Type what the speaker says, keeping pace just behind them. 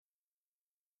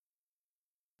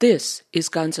This is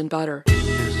Guns and Butter.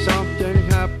 There's something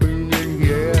happening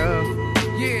here.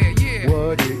 Yeah, yeah.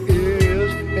 What it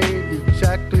is ain't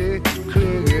exactly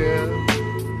clear.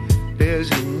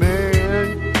 There's a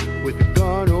man with a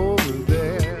gun over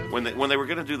there. When they were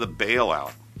going to do the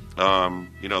bailout,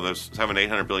 there's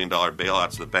 $700-800 billion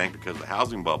bailouts to the bank because of the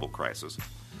housing bubble crisis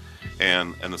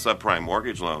and the subprime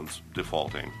mortgage loans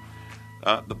defaulting.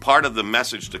 The part of the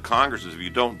message to Congress is if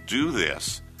you don't do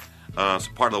this, so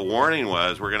part of the warning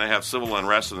was we're going to have civil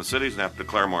unrest in the cities and have to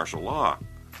declare martial law.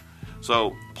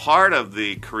 So part of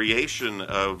the creation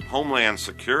of Homeland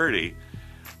Security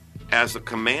as a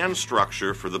command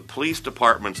structure for the police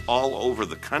departments all over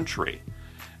the country.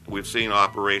 We've seen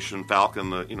Operation Falcon,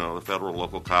 the federal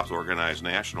local cops organized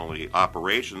nationally,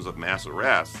 operations of mass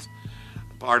arrests.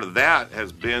 Part of that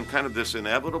has been kind of this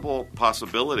inevitable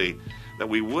possibility that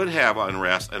we would have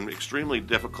unrest and extremely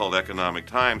difficult economic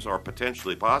times are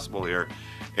potentially possible here,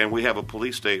 and we have a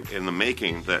police state in the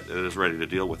making that is ready to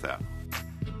deal with that.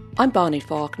 I'm Bonnie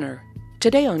Faulkner.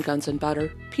 Today on Guns and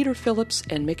Butter, Peter Phillips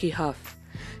and Mickey Huff.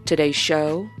 Today's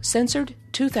show, Censored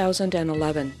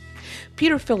 2011.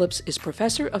 Peter Phillips is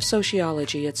Professor of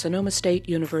Sociology at Sonoma State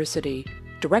University,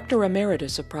 Director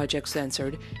Emeritus of Project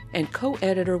Censored, and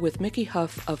co-editor with Mickey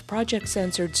Huff of Project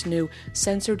Censored's new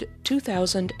Censored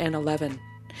 2011.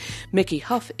 Mickey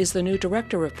Huff is the new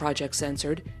director of Project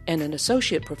Censored and an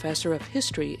associate professor of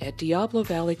history at Diablo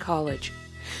Valley College.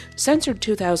 Censored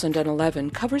 2011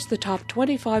 covers the top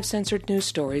 25 censored news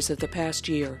stories of the past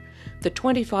year, the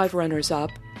 25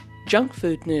 runners-up, junk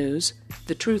food news,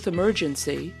 the truth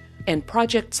emergency, and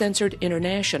Project Censored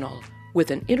International, with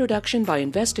an introduction by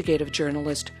investigative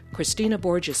journalist Christina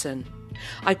Borgeson.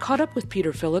 I caught up with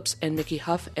Peter Phillips and Mickey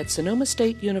Huff at Sonoma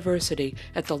State University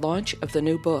at the launch of the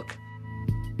new book.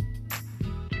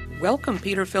 Welcome,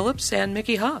 Peter Phillips and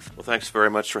Mickey Huff. Well, thanks very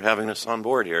much for having us on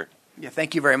board here. Yeah,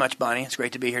 thank you very much, Bonnie. It's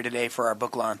great to be here today for our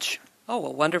book launch. Oh,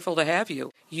 well, wonderful to have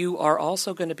you. You are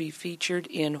also going to be featured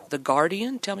in The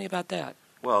Guardian. Tell me about that.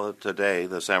 Well, today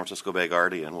the San Francisco Bay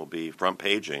Guardian will be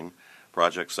front-paging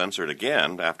Project Censored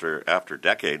again after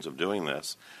decades of doing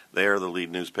this. They are the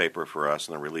lead newspaper for us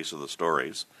in the release of the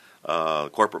stories.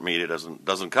 Corporate media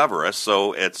doesn't cover us,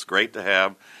 so it's great to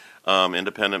have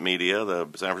independent media, the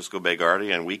San Francisco Bay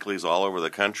Guardian, weeklies all over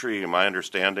the country. My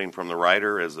understanding from the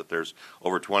writer is that there's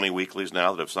over 20 weeklies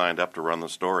now that have signed up to run the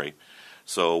story.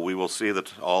 So we will see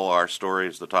that all our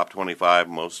stories, the top 25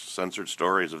 most censored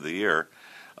stories of the year,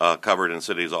 covered in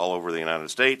cities all over the United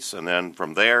States, and then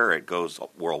from there it goes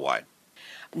worldwide.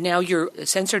 Now, your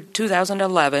Censored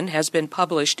 2011 has been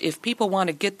published. If people want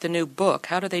to get the new book,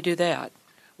 how do they do that?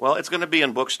 Well, it's going to be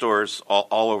in bookstores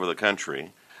all over the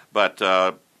country, but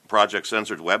Project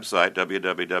Censored website,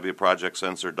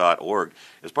 www.projectcensored.org,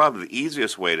 is probably the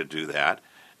easiest way to do that,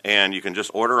 and you can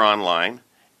just order online,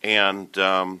 and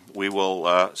we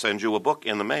will send you a book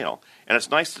in the mail. And it's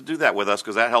nice to do that with us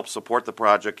because that helps support the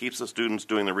project, keeps the students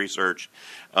doing the research,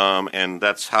 and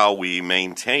that's how we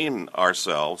maintain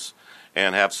ourselves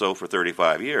and have so for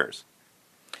 35 years.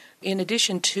 In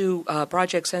addition to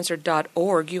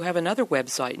projectcensored.org, you have another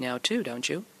website now too, don't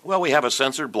you? Well, we have a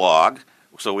censored blog,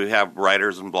 so we have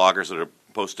writers and bloggers that are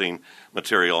posting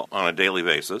material on a daily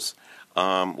basis.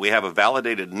 We have a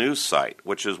validated news site,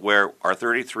 which is where our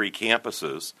 33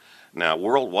 campuses, now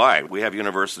worldwide, we have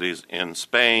universities in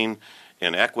Spain,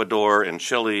 in Ecuador, in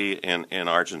Chile, in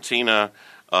Argentina,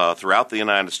 throughout the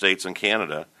United States and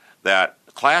Canada, that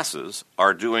classes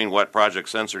are doing what Project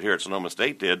Censored here at Sonoma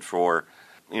State did for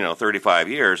 35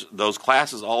 years. Those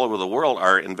classes all over the world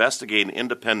are investigating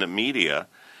independent media,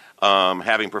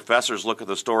 having professors look at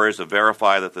the stories to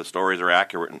verify that the stories are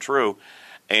accurate and true,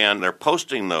 and they're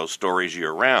posting those stories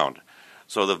year-round.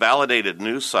 So the validated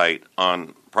news site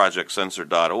on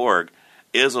projectcensored.org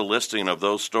is a listing of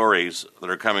those stories that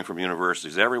are coming from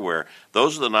universities everywhere.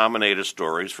 Those are the nominated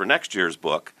stories for next year's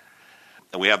book.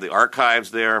 And we have the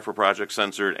archives there for Project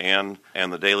Censored and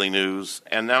the daily news.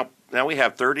 And now we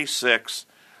have 36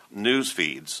 news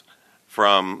feeds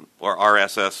or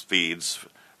RSS feeds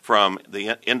from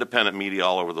the independent media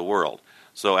all over the world.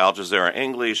 So Al Jazeera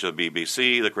English, the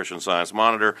BBC, the Christian Science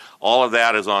Monitor, all of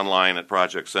that is online at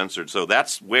Project Censored. So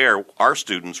that's where our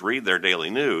students read their daily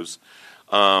news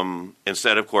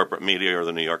instead of corporate media or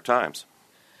the New York Times.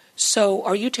 So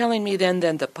are you telling me then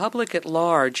that the public at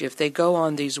large, if they go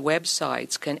on these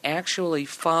websites, can actually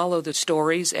follow the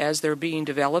stories as they're being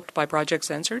developed by Project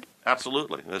Censored?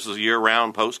 Absolutely. This is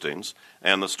year-round postings,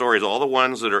 and the stories, all the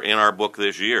ones that are in our book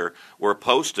this year, were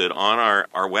posted on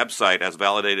our website as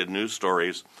validated news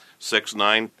stories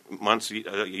 6-9 months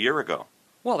a year ago.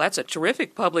 Well, that's a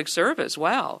terrific public service.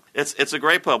 Wow. It's a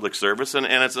great public service, and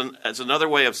it's another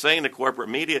way of saying to corporate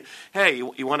media, hey,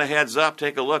 you want a heads up,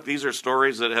 take a look. These are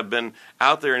stories that have been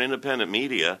out there in independent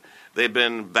media. They've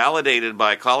been validated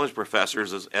by college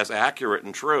professors as accurate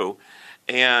and true.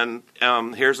 And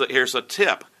here's a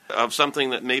tip of something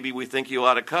that maybe we think you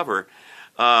ought to cover.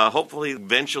 Hopefully,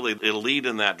 eventually, it'll lead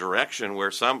in that direction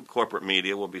where some corporate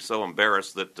media will be so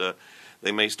embarrassed that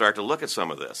they may start to look at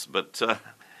some of this. But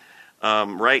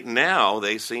right now,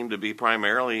 they seem to be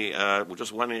primarily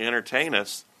just wanting to entertain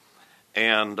us,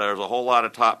 and there's a whole lot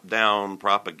of top-down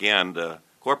propaganda.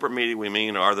 Corporate media, we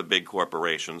mean, are the big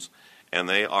corporations, and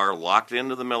they are locked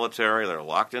into the military, they're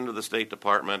locked into the State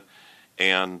Department,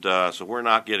 and so we're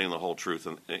not getting the whole truth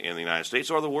in the United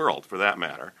States, or the world, for that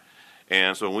matter.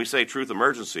 And so when we say truth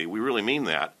emergency, we really mean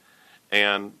that,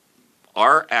 and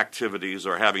our activities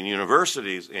are having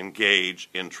universities engage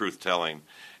in truth-telling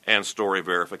and story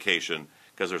verification,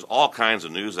 because there's all kinds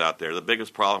of news out there. The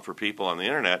biggest problem for people on the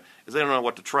internet is they don't know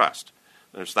what to trust.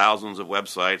 There's thousands of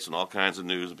websites and all kinds of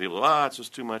news, and people go, it's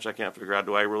just too much, I can't figure out,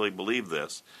 do I really believe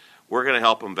this? We're going to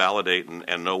help them validate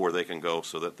and know where they can go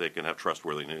so that they can have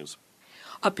trustworthy news.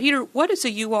 Peter, what is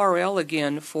the URL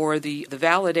again for the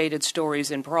validated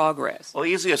stories in progress? Well, the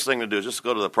easiest thing to do is just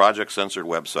go to the Project Censored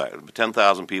website.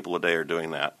 10,000 people a day are doing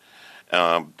that.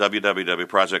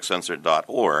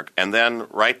 www.projectcensored.org, and then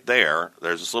right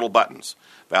there's just little buttons,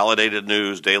 validated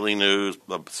news, daily news,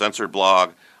 the censored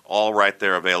blog, all right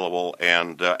there available,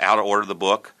 and how to order the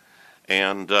book.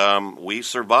 And we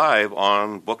survive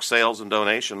on book sales and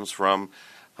donations from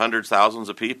hundreds, thousands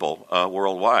of people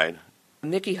worldwide.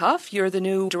 Mickey Huff, you're the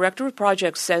new director of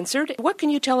Project Censored. What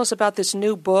can you tell us about this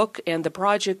new book and the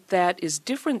project that is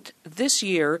different this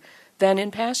year than in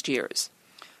past years?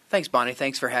 Thanks, Bonnie.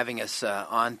 Thanks for having us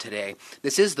on today.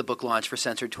 This is the book launch for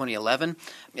Censored 2011,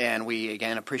 and we,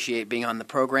 again, appreciate being on the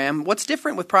program. What's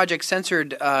different with Project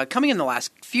Censored, coming in the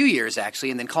last few years, actually,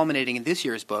 and then culminating in this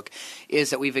year's book,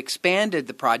 is that we've expanded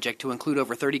the project to include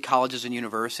over 30 colleges and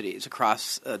universities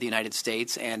across the United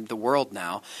States and the world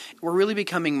now. We're really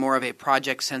becoming more of a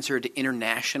Project Censored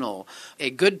international, a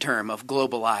good term of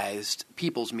globalized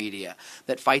people's media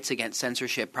that fights against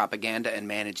censorship, propaganda, and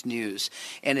managed news.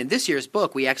 And in this year's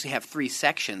book, we actually have 3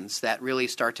 sections that really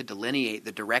start to delineate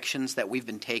the directions that we've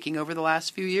been taking over the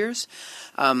last few years.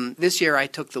 This year, I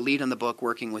took the lead on the book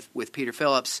working with Peter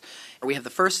Phillips. We have the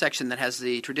first section that has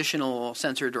the traditional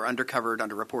censored or undercovered,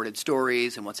 underreported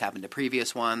stories and what's happened to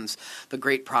previous ones, the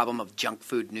great problem of junk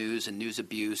food news and news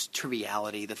abuse,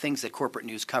 triviality, the things that corporate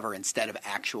news cover instead of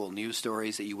actual news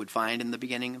stories that you would find in the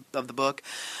beginning of the book,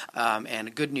 and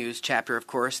a good news chapter, of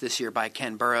course, this year by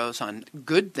Ken Burrows on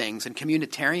good things and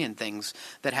communitarian things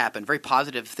that happen, very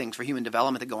positive things for human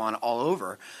development that go on all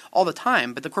over, all the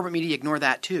time, but the corporate media ignore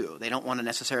that too. They don't want to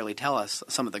necessarily tell us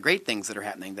some of the great things that are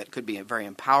happening that could be very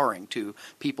empowering to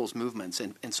people's movements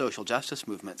and social justice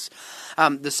movements.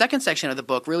 The second section of the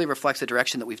book really reflects the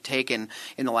direction that we've taken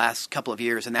in the last couple of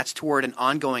years, and that's toward an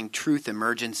ongoing truth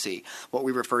emergency, what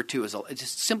we refer to as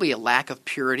just simply a lack of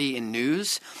purity in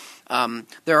news.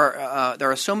 There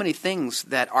are so many things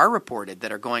that are reported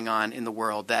that are going on in the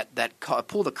world that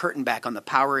pull the curtain back on the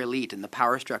power elite and the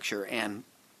power structure and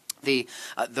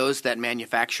those that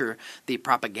manufacture the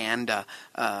propaganda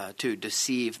to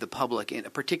deceive the public,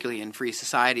 particularly in free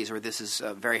societies where this is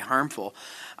very harmful.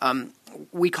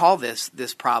 We call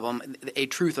this problem a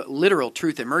literal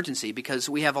truth emergency because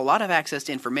we have a lot of access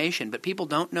to information, but people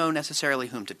don't know necessarily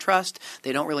whom to trust.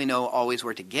 They don't really know always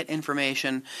where to get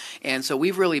information. And so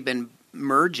we've really been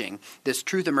merging this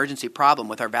truth emergency problem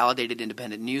with our validated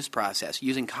independent news process,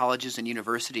 using colleges and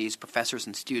universities, professors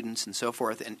and students and so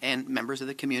forth, and members of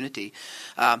the community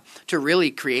to really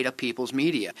create a people's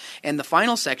media. And the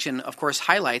final section, of course,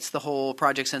 highlights the whole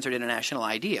Project Censored International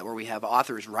idea, where we have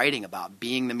authors writing about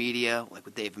being the media, like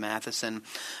with Dave Matheson.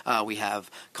 We have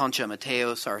Concha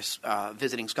Mateos, our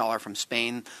visiting scholar from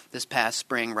Spain this past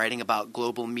spring, writing about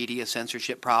global media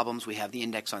censorship problems. We have the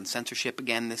Index on Censorship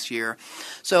again this year.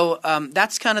 So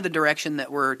that's kind of the direction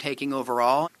that we're taking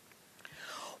overall.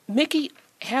 Mickey,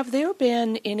 have there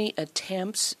been any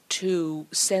attempts to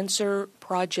censor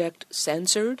Project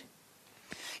Censored?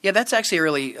 Yeah, that's actually a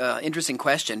really interesting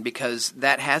question because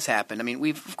that has happened. I mean,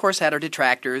 we've, of course, had our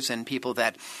detractors and people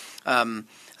that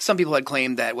some people had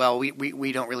claimed that, well,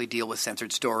 we don't really deal with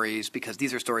censored stories because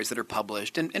these are stories that are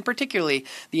published. And particularly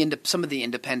some of the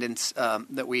independents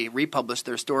that we republish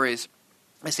their stories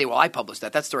I say, well, I published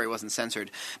that. That story wasn't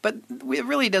censored. But it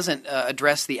really doesn't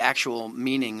address the actual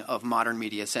meaning of modern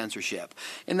media censorship.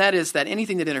 And that is that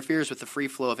anything that interferes with the free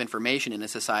flow of information in a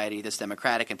society that's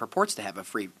democratic and purports to have a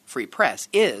free press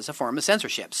is a form of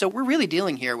censorship. So we're really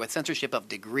dealing here with censorship of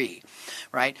degree,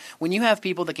 right? When you have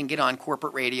people that can get on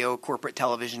corporate radio, corporate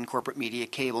television, corporate media,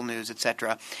 cable news,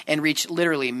 etc., and reach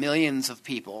literally millions of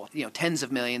people, tens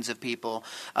of millions of people,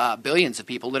 billions of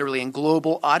people, literally in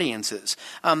global audiences.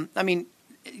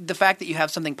 The fact that you have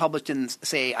something published in,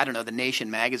 say, I don't know, The Nation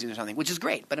magazine or something, which is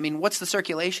great. But, what's the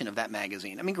circulation of that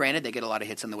magazine? Granted, they get a lot of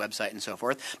hits on the website and so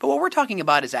forth. But what we're talking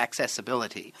about is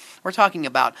accessibility. We're talking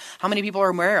about how many people are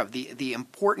aware of the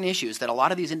important issues that a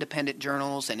lot of these independent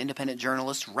journals and independent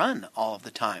journalists run all of the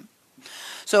time.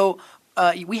 So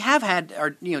we have had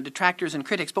our detractors and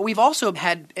critics, but we've also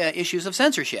had issues of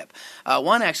censorship.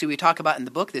 One, actually, we talk about in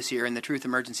the book this year in the Truth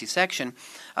Emergency section.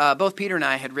 Both Peter and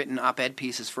I had written op-ed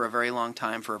pieces for a very long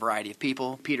time for a variety of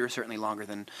people. Peter certainly longer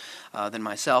than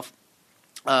myself.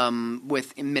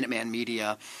 With Minuteman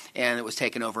Media, and it was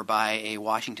taken over by a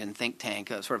Washington think tank,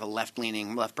 sort of a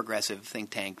left-leaning, left-progressive think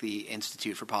tank, the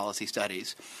Institute for Policy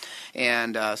Studies.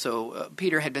 And so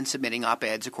Peter had been submitting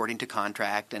op-eds according to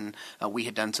contract, and we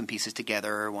had done some pieces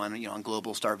together, one on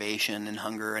global starvation and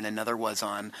hunger, and another was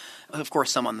on, of course,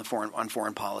 some on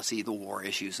foreign policy, the war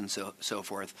issues, and so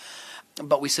forth.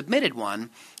 But we submitted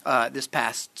one this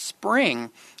past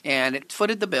spring, and it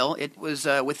footed the bill. It was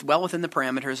well within the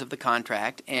parameters of the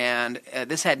contract. And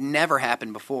this had never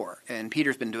happened before. And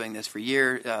Peter's been doing this for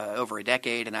years, over a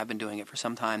decade, and I've been doing it for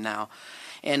some time now.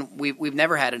 And we've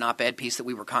never had an op-ed piece that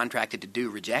we were contracted to do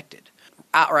rejected,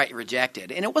 outright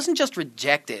rejected. And it wasn't just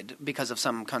rejected because of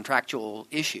some contractual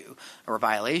issue or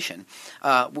violation.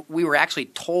 We were actually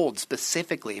told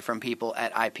specifically from people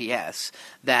at IPS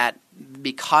that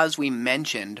because we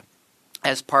mentioned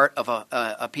as part of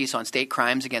a piece on state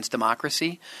crimes against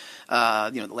democracy,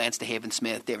 Lance DeHaven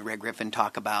Smith, David Ray Griffin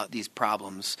talk about these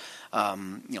problems,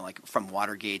 like from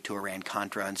Watergate to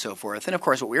Iran-Contra and so forth. And, of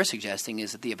course, what we're suggesting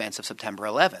is that the events of September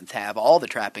 11th have all the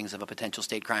trappings of a potential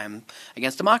state crime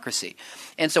against democracy.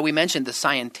 And so we mentioned the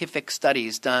scientific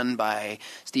studies done by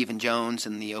Stephen Jones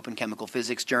in the Open Chemical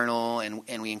Physics Journal,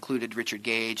 and we included Richard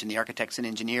Gage and the Architects and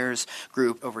Engineers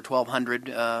group, over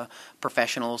 1,200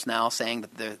 professionals now saying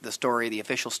that the story, the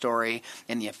official story,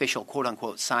 and the official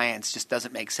quote-unquote science just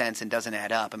doesn't make sense and doesn't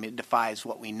add up. It defies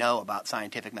what we know about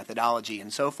scientific methodology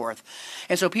and so forth.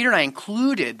 And so Peter and I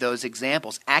included those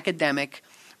examples, academic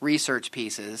research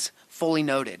pieces, fully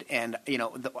noted. And,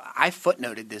 I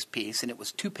footnoted this piece, and it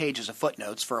was 2 pages of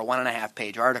footnotes for a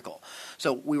 1.5-page article.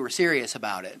 So we were serious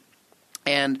about it.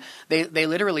 And they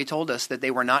literally told us that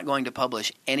they were not going to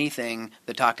publish anything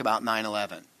that talked about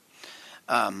 9/11.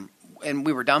 And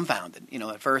we were dumbfounded.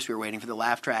 At first we were waiting for the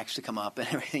laugh tracks to come up and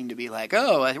everything to be like,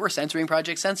 oh, we're censoring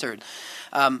Project Censored.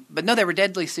 But no, they were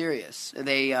deadly serious.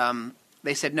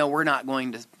 They said, no, we're not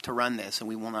going to run this, and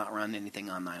we will not run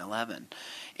anything on 9/11.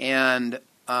 And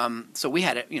so we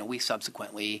had it, we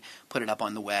subsequently put it up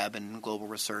on the web and Global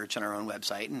Research on our own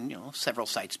website, and, several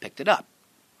sites picked it up.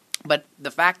 But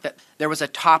the fact that there was a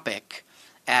topic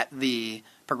at the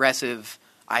progressive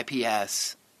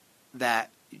IPS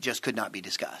that just could not be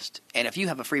discussed. And if you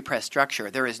have a free press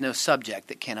structure, there is no subject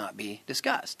that cannot be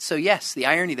discussed. So yes, the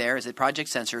irony there is that Project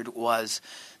Censored was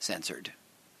censored.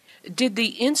 Did the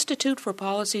Institute for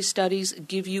Policy Studies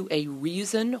give you a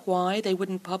reason why they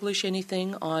wouldn't publish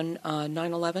anything on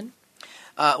 9/11?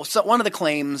 So one of the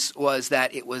claims was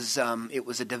that it was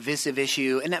a divisive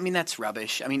issue, and that's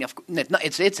rubbish.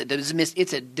 It's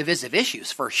a divisive issue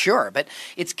for sure, but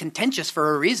it's contentious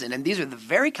for a reason, and these are the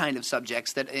very kind of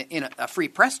subjects that in a free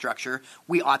press structure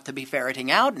we ought to be ferreting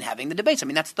out and having the debates.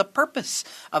 That's the purpose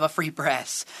of a free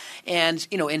press, and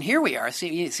and here we are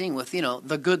seeing with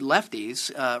the good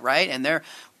lefties, right, and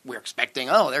we're expecting,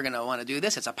 they're going to want to do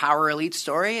this. It's a power elite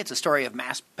story. It's a story of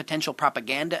mass potential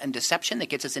propaganda and deception that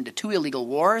gets us into 2 illegal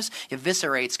wars,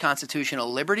 eviscerates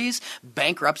constitutional liberties,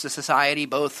 bankrupts the society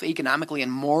both economically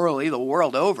and morally the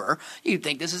world over. You'd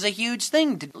think this is a huge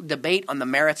thing to debate on the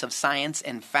merits of science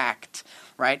and fact,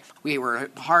 right? We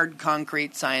were hard,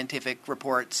 concrete scientific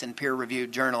reports and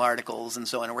peer-reviewed journal articles and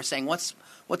so on. And we're saying, what's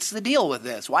the deal with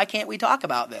this? Why can't we talk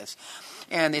about this?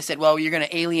 And they said, well, you're going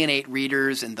to alienate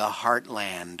readers in the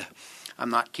heartland. I'm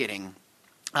not kidding.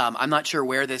 I'm not sure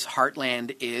where this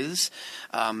heartland is.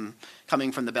 Kind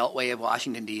coming from the Beltway of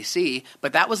Washington, D.C.,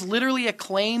 but that was literally a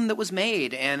claim that was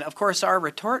made. And, of course, our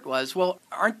retort was, well,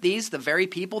 aren't these the very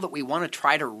people that we want to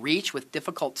try to reach with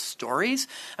difficult stories?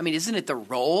 I mean, isn't it the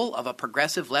role of a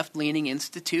progressive left-leaning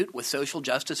institute with social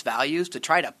justice values to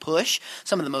try to push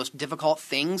some of the most difficult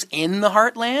things in the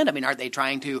heartland? I mean, aren't they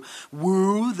trying to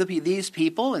woo these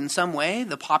people in some way,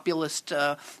 the populist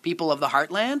people of the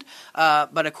heartland?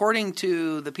 But according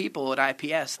to the people at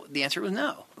IPS, the answer was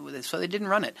no. So they didn't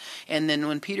run it. And then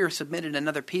when Peter submitted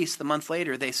another piece the month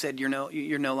later, they said, you're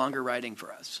no longer writing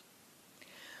for us.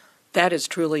 That is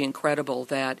truly incredible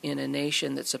that in a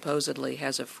nation that supposedly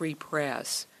has a free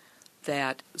press,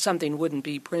 that something wouldn't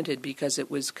be printed because it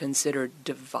was considered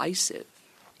divisive.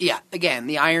 Yeah, again,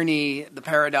 the irony, the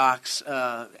paradox,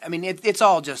 it's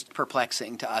all just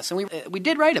perplexing to us. And we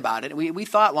did write about it. We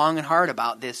thought long and hard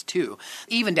about this, too.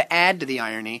 Even to add to the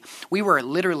irony, we were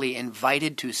literally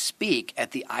invited to speak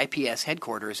at the IPS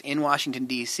headquarters in Washington,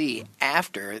 D.C.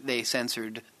 after they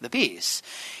censored the piece.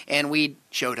 And we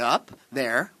showed up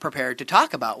there prepared to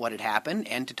talk about what had happened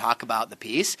and to talk about the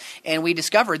piece. And we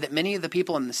discovered that many of the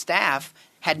people in the staff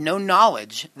had no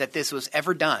knowledge that this was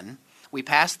ever done. We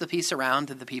passed the piece around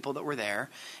to the people that were there,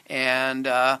 and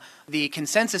the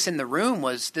consensus in the room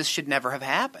was this should never have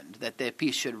happened, that the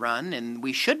piece should run, and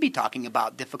we should be talking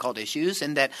about difficult issues,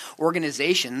 and that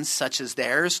organizations such as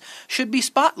theirs should be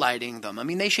spotlighting them. I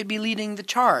mean, they should be leading the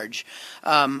charge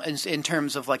in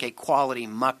terms of like a quality,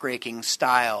 muckraking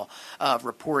style of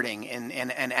reporting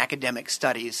and academic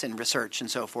studies and research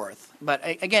and so forth. But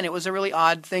again, it was a really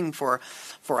odd thing for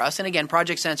us, and again,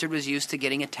 Project Censored was used to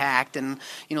getting attacked and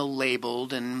labeled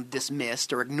and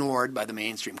dismissed or ignored by the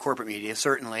mainstream corporate media,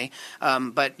 certainly.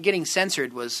 But getting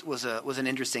censored was an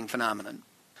interesting phenomenon.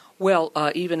 Well,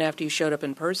 even after you showed up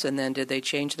in person, then, did they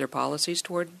change their policies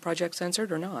toward Project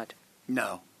Censored or not?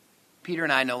 No. Peter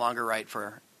and I no longer write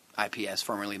for IPS,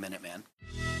 formerly Minuteman.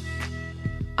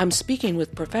 I'm speaking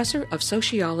with Professor of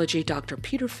Sociology Dr.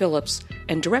 Peter Phillips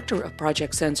and Director of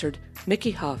Project Censored,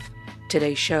 Mickey Huff.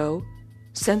 Today's show,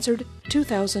 Censored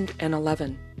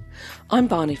 2011. I'm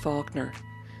Bonnie Faulkner.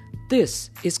 This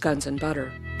is Guns and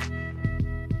Butter.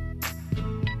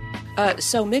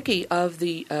 So, Mickey, of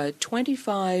the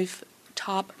 25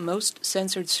 top most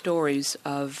censored stories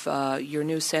of your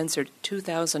new Censored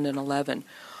 2011,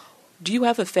 do you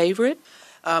have a favorite?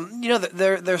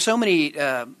 There are so many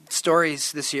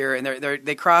stories this year, and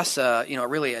they cross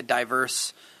really a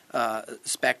diverse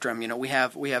spectrum. We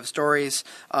have stories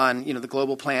on the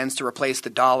global plans to replace the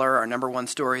dollar, our number one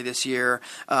story this year.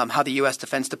 How the U.S.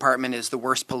 Defense Department is the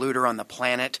worst polluter on the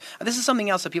planet. This is something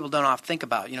else that people don't often think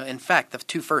about. In fact, the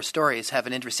two first stories have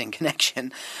an interesting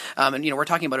connection. And we're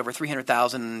talking about over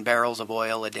 300,000 barrels of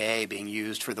oil a day being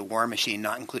used for the war machine,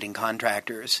 not including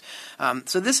contractors.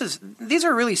 So these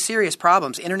are really serious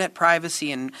problems. Internet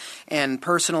privacy and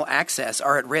personal access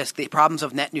are at risk. The problems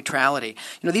of net neutrality.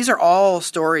 These are all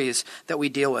stories that we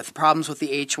deal with. Problems with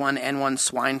the H1N1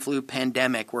 swine flu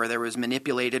pandemic, where there was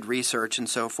manipulated research and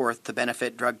so forth to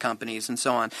benefit drug companies and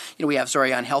so on. We have a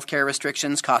story on healthcare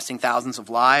restrictions costing thousands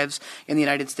of lives in the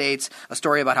United States, a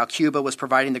story about how Cuba was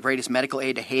providing the greatest medical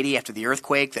aid to Haiti after the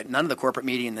earthquake that none of the corporate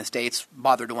media in the States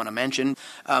bothered to want to mention.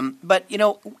 But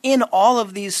in all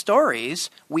of these stories,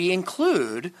 we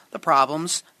include the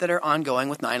problems that are ongoing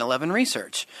with 9/11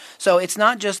 research. So it's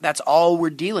not just that's all we're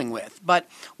dealing with, but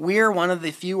we're one of the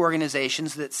few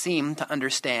organizations that seem to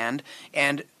understand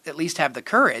and at least have the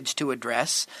courage to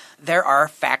address there are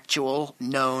factual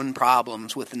known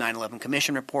problems with the 9/11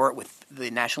 Commission report, with the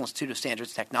National Institute of Standards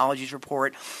and Technologies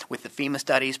report, with the FEMA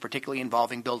studies, particularly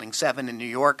involving Building 7 in New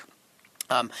York.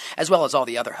 As well as all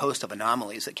the other host of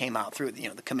anomalies that came out through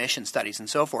the commission studies and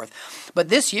so forth. But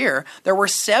this year, there were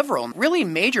several really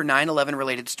major 9/11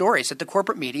 related stories that the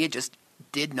corporate media just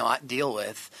did not deal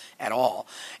with at all.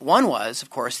 One was, of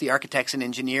course, the architects and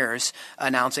engineers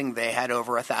announcing they had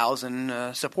over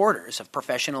 1,000 supporters of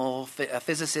professional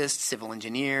physicists, civil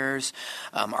engineers,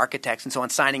 architects, and so on,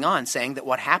 signing on, saying that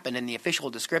what happened in the official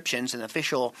descriptions and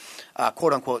official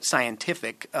quote-unquote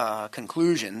scientific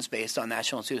conclusions based on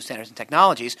National Institute of Standards and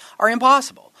Technologies are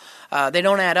impossible. They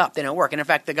don't add up. They don't work. And in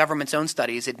fact, the government's own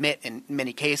studies admit in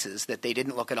many cases that they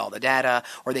didn't look at all the data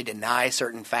or they deny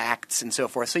certain facts and so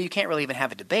forth. So you can't really even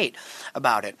have a debate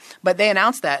about it. But they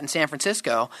announced that in San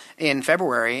Francisco in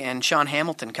February, and Sean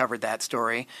Hamilton covered that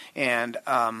story. And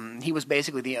he was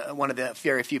basically one of the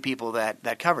very few people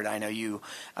that covered it. I know you,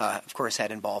 of course,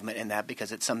 had involvement in that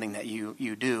because it's something that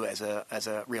you do as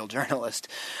a real journalist.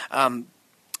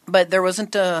 But there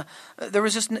wasn't. It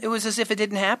was as if it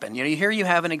didn't happen. Here you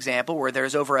have an example where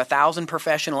there's over 1,000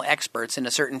 professional experts in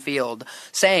a certain field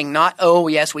saying not, oh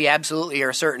yes, we absolutely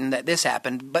are certain that this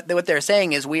happened, but what they're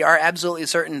saying is we are absolutely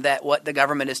certain that what the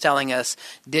government is telling us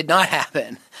did not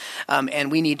happen,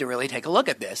 and we need to really take a look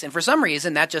at this. And for some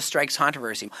reason, that just strikes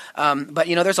controversy. But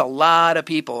there's a lot of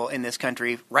people in this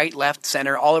country, right, left,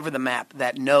 center, all over the map,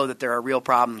 that know that there are real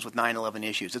problems with 9/11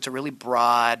 issues. It's a really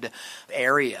broad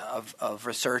area of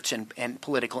research and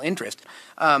political interest.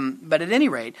 But at any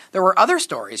rate, there were other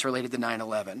stories related to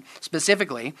 9/11.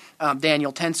 Specifically,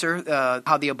 Daniel Tenser,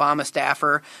 how the Obama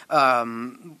staffer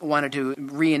wanted to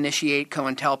reinitiate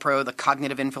COINTELPRO, the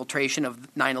cognitive infiltration of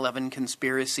 9/11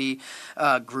 conspiracy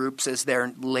groups, as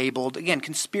they're labeled. Again,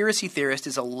 conspiracy theorist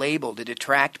is a label to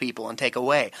detract people and take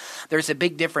away. There's a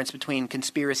big difference between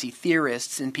conspiracy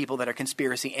theorists and people that are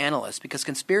conspiracy analysts, because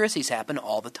conspiracies happen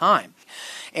all the time.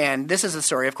 And this is a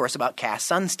story, of course, about Cass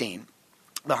Sunstein,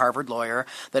 the Harvard lawyer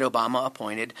that Obama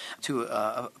appointed to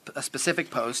a specific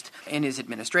post in his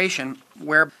administration,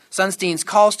 where Sunstein's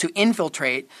calls to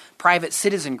infiltrate private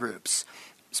citizen groups,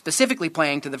 specifically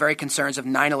playing to the very concerns of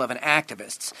 9/11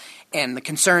 activists and the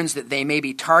concerns that they may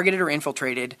be targeted or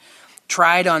infiltrated,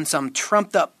 tried on some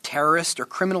trumped-up terrorist or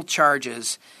criminal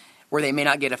charges where they may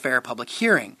not get a fair public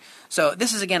hearing. So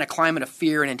this is, again, a climate of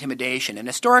fear and intimidation. And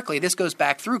historically, this goes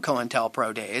back through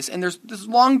COINTELPRO days, and this is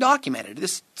long documented.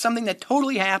 This is something that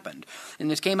totally happened.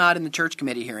 And this came out in the church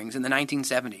committee hearings in the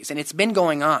 1970s, and it's been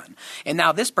going on. And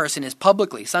now this person is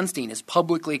Sunstein is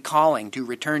publicly calling to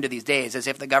return to these days as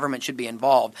if the government should be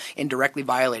involved in directly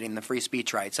violating the free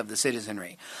speech rights of the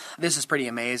citizenry. This is pretty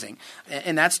amazing.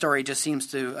 And that story just seems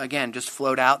to, again, just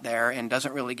float out there and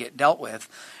doesn't really get dealt with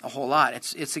a whole lot.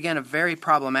 It's again, a very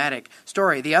problematic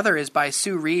story. The other is by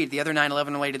Sue Reed, the other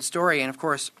 9/11 related story, and of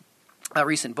course a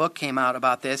recent book came out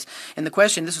about this. And the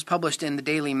question, this was published in the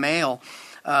Daily Mail,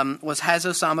 was, has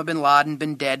Osama bin Laden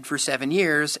been dead for 7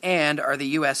 years, and are the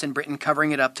U.S. and Britain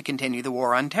covering it up to continue the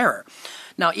war on terror?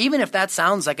 Now, even if that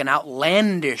sounds like an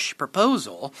outlandish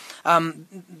proposal,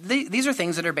 these are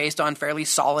things that are based on fairly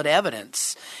solid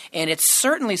evidence. And it's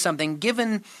certainly something,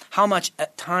 given how much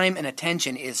time and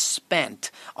attention is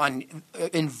spent on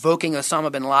invoking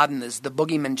Osama bin Laden as the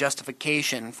boogeyman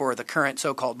justification for the current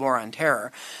so-called war on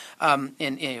terror,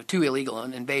 in 2 illegal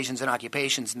invasions and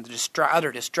occupations and the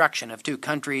utter destruction of 2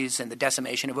 countries and the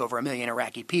decimation of over 1 million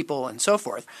Iraqi people and so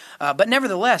forth. But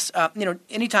nevertheless,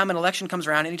 anytime an election comes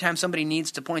around, anytime somebody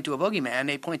needs to point to a boogeyman,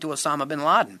 they point to Osama bin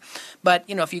Laden. But,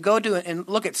 if you go to and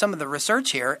look at some of the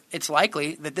research here, it's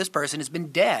likely that this person has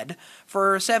been dead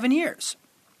for 7 years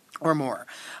or more.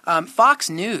 Fox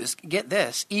News, get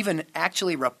this, even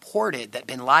actually reported that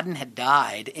bin Laden had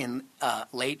died in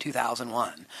late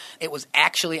 2001. It was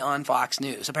actually on Fox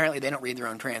News. Apparently they don't read their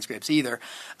own transcripts either.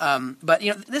 But,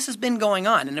 this has been going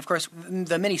on. And, of course,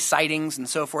 the many sightings and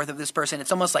so forth of this person,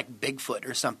 it's almost like Bigfoot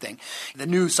or something. The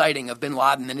new sighting of bin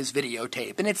Laden in his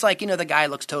videotape. And it's like, the guy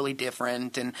looks totally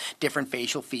different and different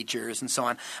facial features and so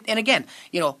on. And again,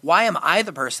 why am I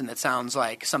the person that sounds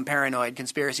like some paranoid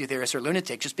conspiracy theorist or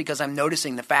lunatic just because I'm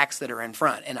noticing the facts that are in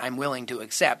front and I'm willing to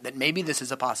accept that maybe this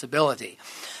is a possibility?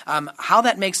 How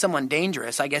that makes someone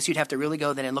dangerous, I guess you'd have to really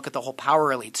go then and look at the whole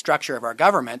power elite structure of our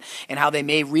government and how they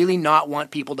may really not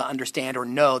want people to understand or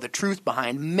know the truth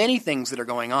behind many things that are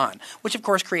going on, which of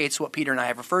course creates what Peter and I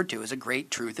have referred to as a great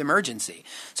truth emergency.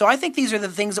 So I think these are the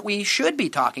things that we should be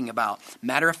talking about,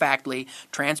 matter-of-factly,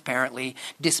 transparently,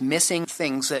 dismissing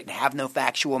things that have no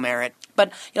factual merit.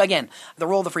 But, again, the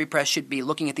role of the free press should be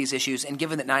looking at these issues, and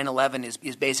given that 9/11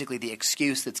 is basically the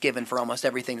excuse that's given for almost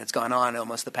everything that's gone on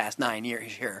almost the past 9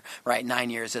 years here, right, 9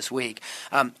 years this week,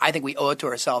 I think we owe it to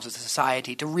ourselves as a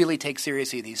society to really take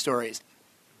seriously these stories.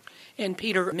 And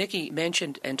Peter, Mickey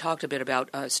mentioned and talked a bit about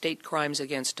state crimes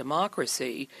against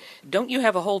democracy. Don't you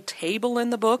have a whole table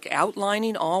in the book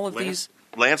outlining all of these?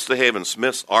 Lance DeHaven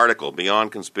Smith's article,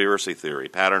 Beyond Conspiracy Theory,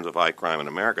 Patterns of High Crime in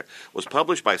America, was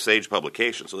published by Sage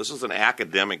Publications. So this is an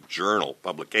academic journal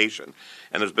publication.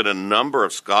 And there's been a number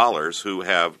of scholars who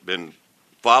have been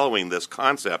following this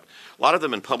concept, a lot of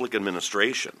them in public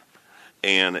administration.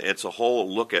 And it's a whole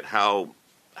look at how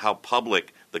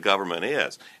public the government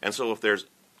is. And so if there's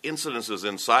incidences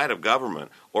inside of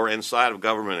government or inside of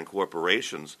government and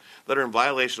corporations that are in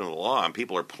violation of the law and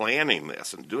people are planning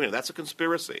this and doing it, that's a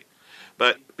conspiracy.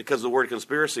 But because the word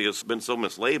conspiracy has been so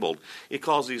mislabeled, it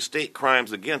calls these state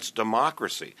crimes against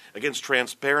democracy, against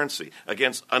transparency,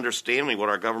 against understanding what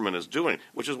our government is doing,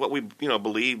 which is what we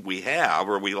believe we have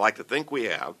or we like to think we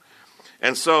have.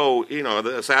 And so,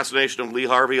 the assassination of Lee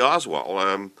Harvey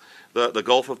Oswald, the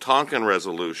Gulf of Tonkin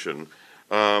resolution,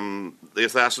 the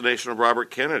assassination of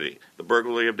Robert Kennedy, the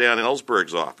burglary of Dan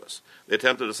Ellsberg's office, the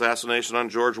attempted assassination on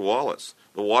George Wallace,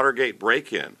 the Watergate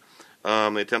break-in,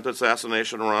 the attempted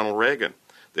assassination of Ronald Reagan,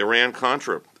 the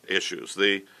Iran-Contra issues,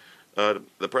 the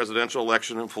presidential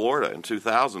election in Florida in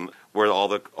 2000, where all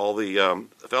the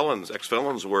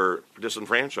ex-felons were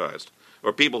disenfranchised,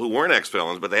 or people who weren't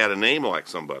ex-felons but they had a name like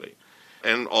somebody,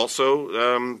 and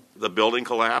also the building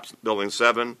collapse, Building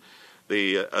 7,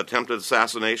 the attempted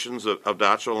assassinations of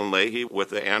Dachau and Leahy with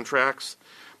the Anthrax,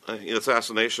 the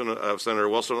assassination of Senator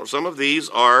Wilson. Some of these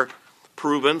are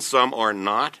proven, some are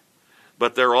not,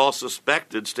 but they're all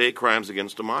suspected state crimes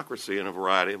against democracy in a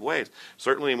variety of ways.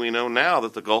 Certainly we know now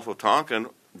that the Gulf of Tonkin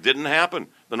didn't happen.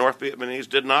 The North Vietnamese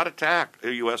did not attack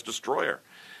a U.S. destroyer.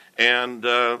 And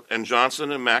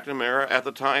Johnson and McNamara at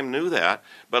the time knew that,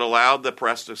 but allowed the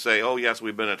press to say, oh, yes,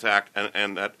 we've been attacked,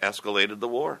 and that escalated the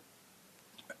war.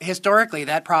 Historically,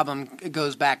 that problem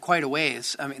goes back quite a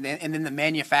ways. I mean, and then the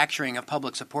manufacturing of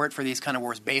public support for these kind of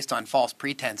wars based on false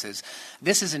pretenses.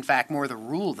 This is, in fact, more the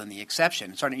rule than the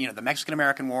exception. Starting, the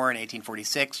Mexican-American War in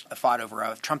 1846 fought over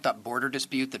a trumped-up border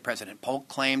dispute that President Polk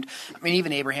claimed. I mean,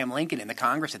 even Abraham Lincoln in the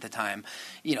Congress at the time,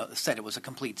 said it was a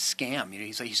complete scam.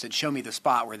 He said, "Show me the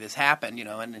spot where this happened."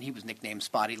 And he was nicknamed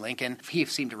Spotty Lincoln. He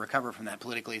seemed to recover from that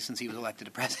politically since he was elected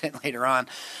to president later on.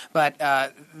 But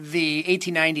the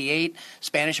 1898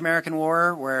 Spanish-American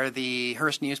War, where the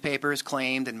Hearst newspapers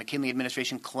claimed and McKinley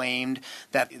administration claimed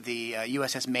that the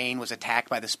USS Maine was attacked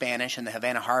by the Spanish in the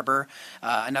Havana Harbor.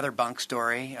 Another bunk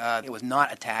story. It was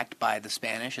not attacked by the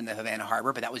Spanish in the Havana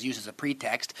Harbor, but that was used as a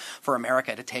pretext for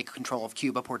America to take control of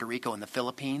Cuba, Puerto Rico, and the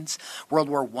Philippines. World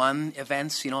War I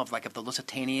events, of the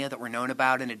Lusitania that were known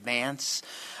about in advance.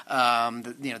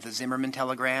 The Zimmerman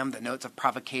telegram, the notes of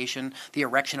provocation, the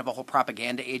erection of a whole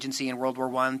propaganda agency in World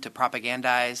War I to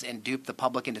propagandize and dupe the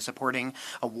public into supporting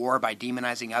a war by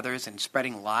demonizing others and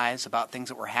spreading lies about things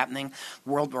that were happening.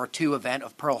 World War II event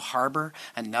of Pearl Harbor,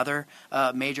 another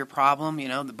major problem.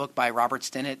 The book by Robert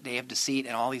Stinnett, Day of Deceit,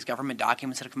 and all these government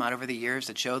documents that have come out over the years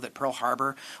that show that Pearl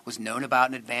Harbor was known about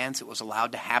in advance. It was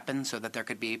allowed to happen so that there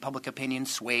could be public opinion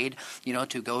swayed,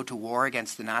 to go to war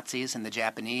against the Nazis and the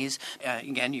Japanese.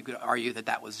 Again, you could argue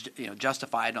that was,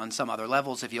 justified on some other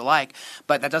levels if you like,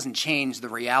 but that doesn't change the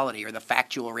reality or the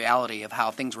factual reality of how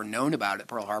things were known about at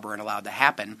Pearl Harbor and allowed to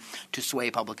happen to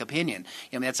sway public opinion.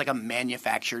 It's like a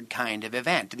manufactured kind of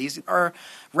event. These are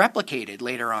replicated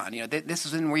later on. This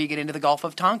is where you get into the Gulf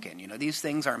of Tonkin. These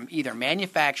things are either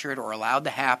manufactured or allowed to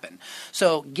happen.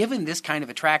 So given this kind of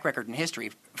a track record in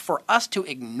history, for us to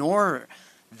ignore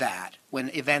that when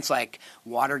events like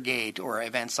Watergate or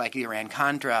events like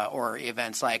Iran-Contra or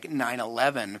events like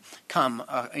 9/11 come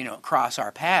across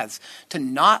our paths, to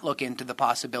not look into the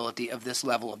possibility of this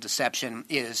level of deception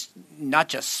is not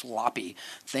just sloppy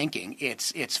thinking,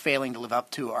 it's failing to live up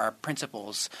to our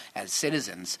principles as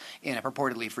citizens in a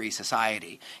purportedly free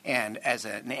society. And as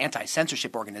an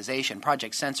anti-censorship organization,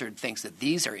 Project Censored thinks that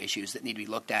these are issues that need to be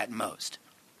looked at most.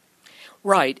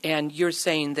 Right, and you're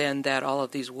saying then that all of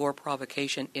these war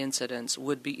provocation incidents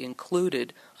would be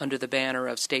included under the banner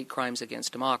of state crimes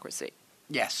against democracy.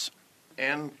 Yes.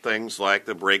 And things like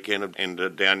the break-in into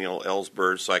Daniel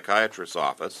Ellsberg's psychiatrist's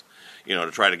office, to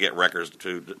try to get records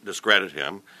to discredit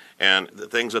him, and the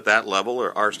things at that level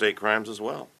are state crimes as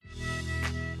well.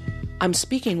 I'm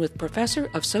speaking with Professor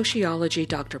of Sociology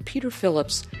Dr. Peter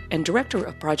Phillips and Director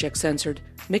of Project Censored,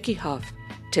 Mickey Huff.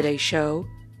 Today's show,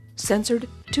 Censored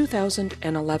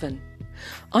 2011.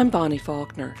 I'm Bonnie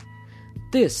Faulkner.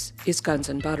 This is Guns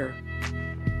and Butter.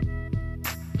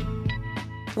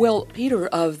 Well, Peter,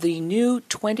 of the new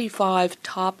 25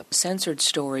 top censored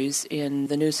stories in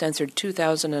the new Censored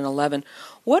 2011,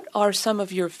 what are some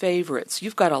of your favorites?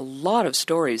 You've got a lot of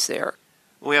stories there.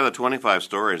 We have the 25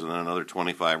 stories and then another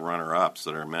 25 runner-ups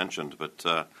that are mentioned,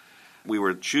 but we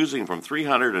were choosing from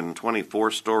 324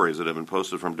 stories that have been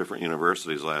posted from different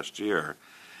universities last year.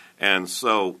 And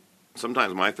so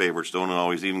sometimes my favorites don't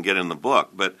always even get in the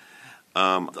book. But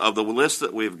of the list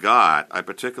that we've got,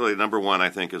 particularly number one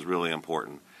I think is really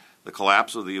important. The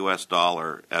collapse of the U.S.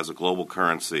 dollar as a global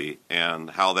currency and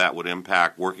how that would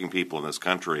impact working people in this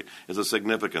country is a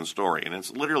significant story. And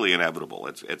it's literally inevitable.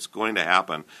 It's going to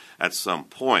happen at some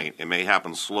point. It may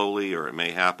happen slowly or it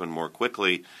may happen more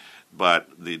quickly. But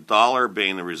the dollar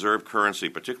being the reserve currency,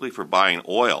 particularly for buying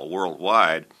oil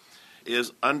worldwide,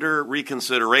 is under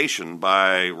reconsideration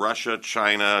by Russia,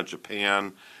 China,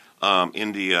 Japan,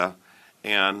 India,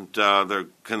 and the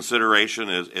consideration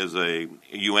is a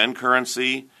UN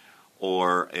currency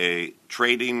or a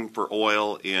trading for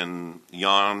oil in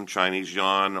yuan, Chinese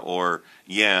yuan, or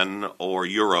yen, or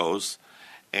euros.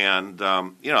 And,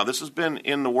 this has been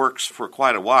in the works for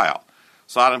quite a while.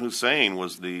 Saddam Hussein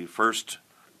was the first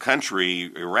country,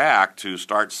 Iraq, to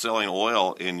start selling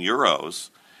oil in euros,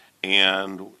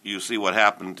 and you see what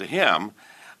happened to him.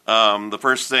 The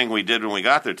first thing we did when we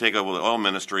got there, take over the oil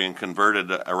ministry and converted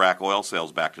Iraq oil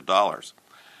sales back to dollars.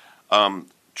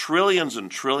 Trillions and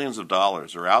trillions of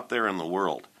dollars are out there in the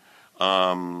world.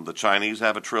 The Chinese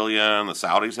have $1 trillion, the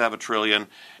Saudis have $1 trillion,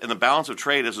 and the balance of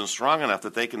trade isn't strong enough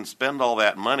that they can spend all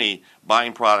that money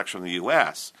buying products from the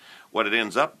U.S. What it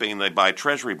ends up being, they buy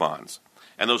treasury bonds.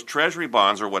 And those treasury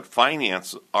bonds are what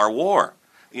finance our war,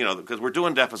 because we're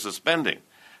doing deficit spending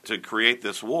to create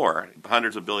this war,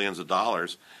 hundreds of billions of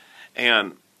dollars.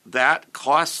 And that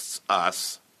costs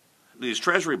us these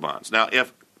treasury bonds. Now,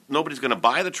 if nobody's going to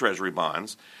buy the treasury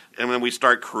bonds, and when we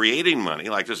start creating money,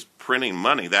 like just printing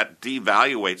money, that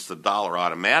devaluates the dollar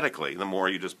automatically, the more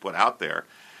you just put out there.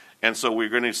 And so we're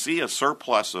going to see a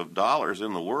surplus of dollars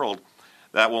in the world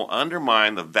that will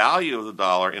undermine the value of the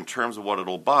dollar in terms of what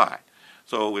it'll buy.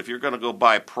 So if you're going to go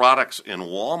buy products in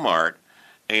Walmart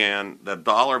and the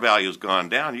dollar value has gone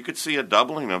down, you could see a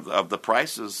doubling of the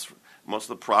prices, most of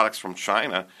the products from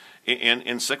China,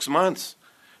 in 6 months.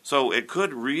 So it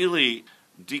could really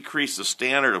decrease the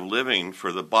standard of living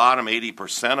for the bottom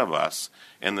 80% of us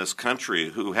in this country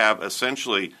who have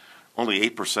essentially only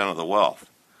 8% of the wealth.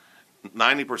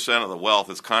 90% of the wealth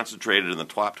is concentrated in the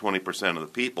top 20% of the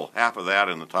people, half of that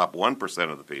in the top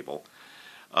 1% of the people.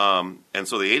 And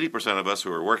so the 80% of us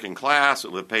who are working class,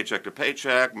 that live paycheck to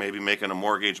paycheck, maybe making a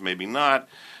mortgage, maybe not,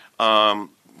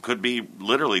 could be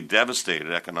literally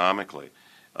devastated economically.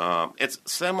 It's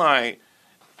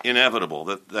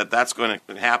semi-inevitable that's going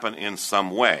to happen in some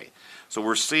way. So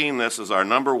we're seeing this as our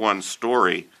number one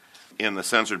story in the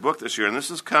Censored book this year, and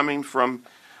this is coming from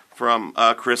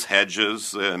Chris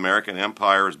Hedges, the American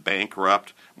Empire is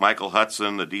bankrupt, Michael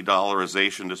Hudson, the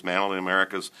de-dollarization, dismantling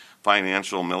America's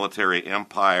financial military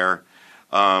empire.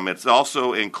 It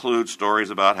also includes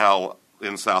stories about how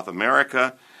in South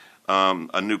America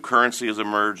a new currency is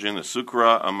emerging, the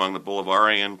sucre, among the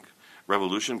Bolivarian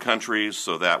revolution countries,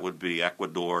 so that would be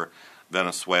Ecuador,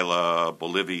 Venezuela,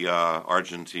 Bolivia,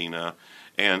 Argentina,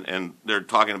 and they're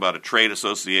talking about a trade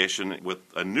association with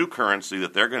a new currency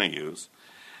that they're going to use.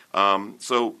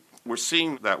 So we're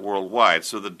seeing that worldwide.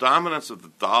 So the dominance of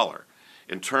the dollar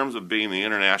in terms of being the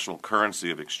international currency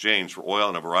of exchange for oil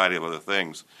and a variety of other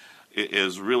things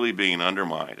is really being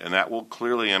undermined, and that will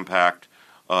clearly impact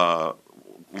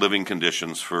living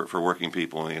conditions for working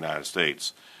people in the United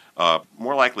States,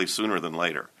 more likely sooner than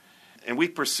later. And we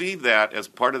perceive that as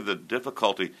part of the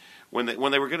difficulty when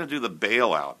they were going to do the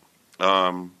bailout.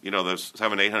 There's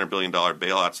 $700-800 billion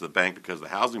bailouts to the bank because of the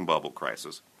housing bubble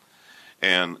crisis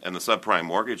and the subprime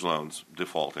mortgage loans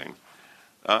defaulting.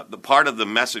 The part of the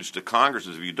message to Congress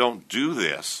is if you don't do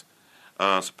this,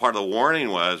 so part of the warning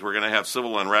was we're going to have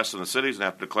civil unrest in the cities and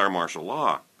have to declare martial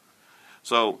law.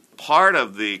 So part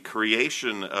of the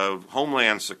creation of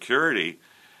Homeland Security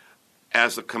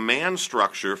as a command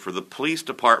structure for the police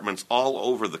departments all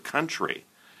over the country.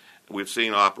 We've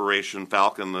seen Operation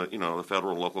Falcon, the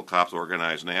federal and local cops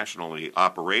organized nationally,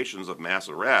 operations of mass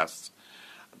arrests.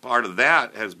 Part of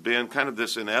that has been kind of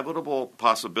this inevitable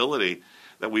possibility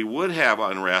that we would have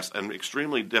unrest and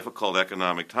extremely difficult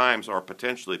economic times are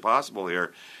potentially possible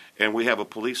here, and we have a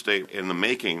police state in the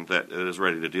making that is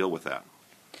ready to deal with that.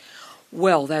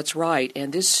 Well, that's right.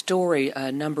 And this story,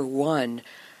 number one,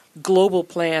 global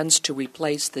plans to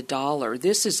replace the dollar.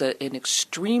 This is an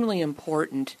extremely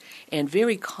important and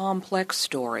very complex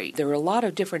story. There are a lot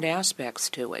of different aspects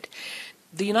to it.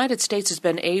 The United States has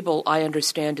been able, I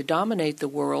understand, to dominate the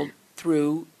world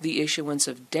through the issuance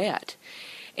of debt.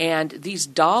 And these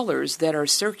dollars that are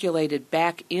circulated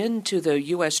back into the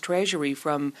U.S. Treasury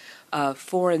from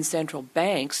foreign central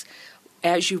banks,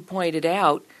 as you pointed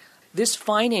out, this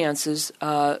finances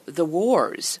the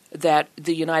wars that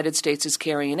the United States is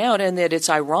carrying out, and that it's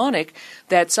ironic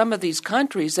that some of these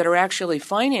countries that are actually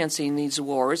financing these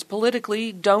wars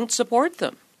politically don't support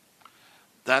them.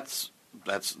 That's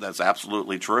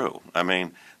absolutely true. I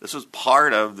mean, this is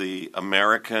part of the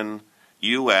American,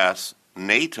 U.S.,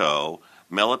 NATO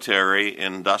military,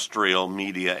 industrial,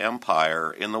 media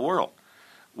empire in the world,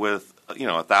 with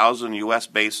 1,000 U.S.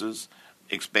 bases,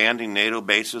 expanding NATO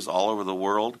bases all over the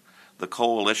world. The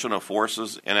coalition of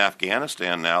forces in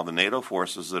Afghanistan now, the NATO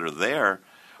forces that are there,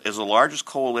 is the largest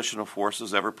coalition of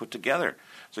forces ever put together.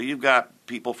 So you've got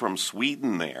people from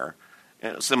Sweden there,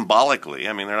 symbolically.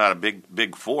 I mean, they're not a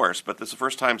big force, but this is the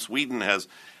first time Sweden has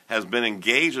been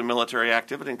engaged in military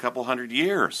activity in a couple hundred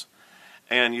years.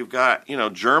 And you've got,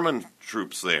 German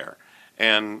troops there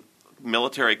and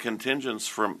military contingents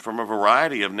from a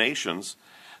variety of nations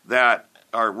that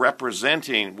are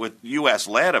representing, with U.S.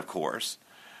 led, of course,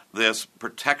 this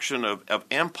protection of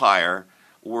empire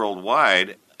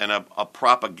worldwide and a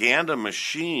propaganda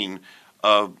machine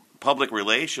of public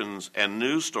relations and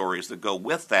news stories that go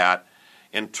with that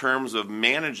in terms of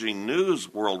managing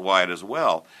news worldwide as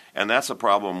well. And that's a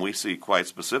problem we see quite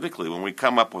specifically. When we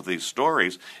come up with these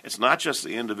stories, it's not just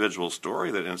the individual story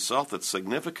that in itself that's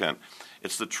significant.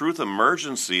 It's the truth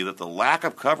emergency that the lack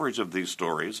of coverage of these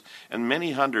stories, and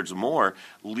many hundreds more,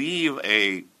 leave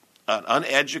an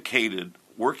uneducated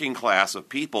working class of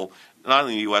people, not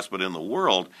in the U.S. but in the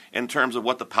world, in terms of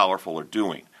what the powerful are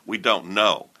doing. We don't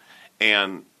know.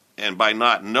 And by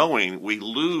not knowing, we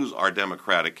lose our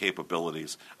democratic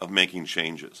capabilities of making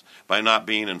changes. By not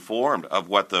being informed of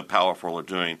what the powerful are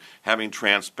doing, having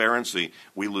transparency,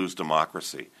 we lose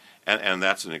democracy. And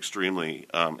that's an extremely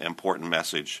important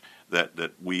message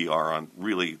that we are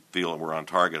really feel we're on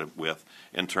target with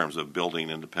in terms of building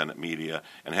independent media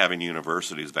and having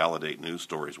universities validate news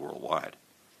stories worldwide.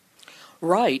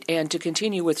 Right, and to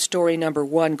continue with story number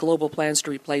 1, global plans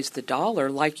to replace the dollar,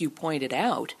 like you pointed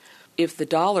out, if the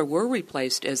dollar were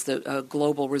replaced as the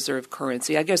global reserve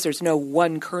currency, I guess there's no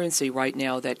one currency right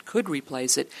now that could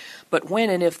replace it, but when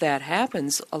and if that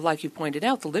happens, like you pointed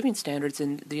out, the living standards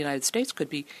in the United States could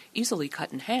be easily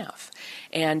cut in half.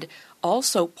 And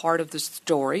also part of the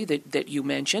story that you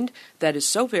mentioned that is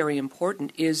so very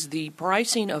important is the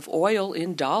pricing of oil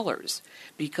in dollars,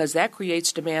 because that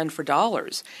creates demand for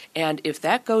dollars. And if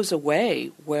that goes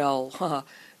away, well,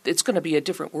 it's going to be a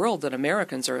different world that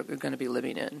Americans are going to be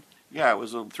living in. Yeah, it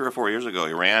was 3 or 4 years ago.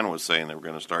 Iran was saying they were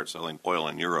going to start selling oil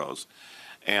in euros.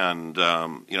 And,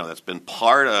 that's been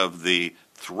part of the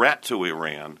threat to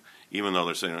Iran, even though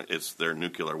they're saying it's their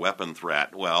nuclear weapon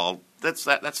threat. Well, that's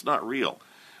not real.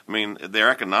 I mean, their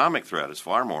economic threat is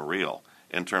far more real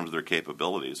in terms of their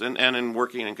capabilities. And in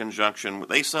working in conjunction,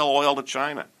 they sell oil to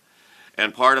China.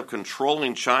 And part of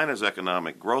controlling China's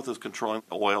economic growth is controlling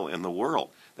oil in the world.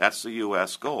 That's the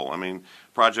U.S. goal. I mean,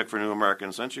 Project for New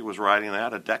American Century was writing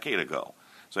that a decade ago,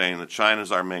 saying that China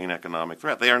is our main economic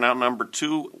threat. They are now number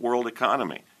 2 world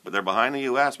economy, but they're behind the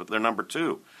U.S., but they're number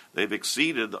 2. They've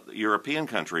exceeded the European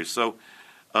countries. So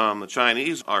the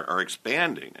Chinese are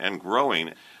expanding and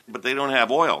growing, but they don't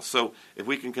have oil. So if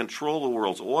we can control the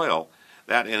world's oil,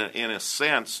 that in a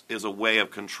sense is a way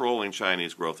of controlling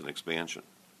Chinese growth and expansion.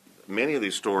 Many of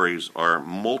these stories are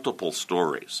multiple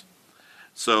stories.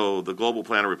 So the global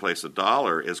plan to replace the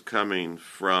dollar is coming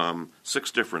from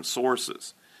 6 different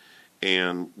sources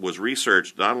and was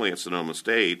researched not only at Sonoma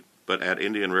State, but at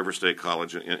Indian River State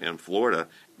College in Florida,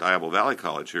 Diablo Valley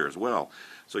College here as well.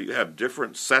 So you have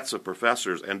different sets of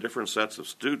professors and different sets of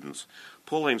students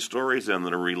pulling stories in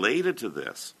that are related to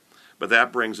this. But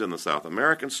that brings in the South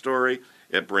American story,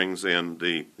 it brings in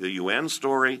the UN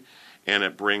story, and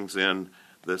it brings in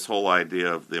this whole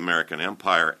idea of the American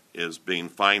empire is being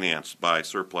financed by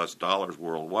surplus dollars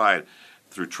worldwide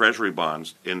through treasury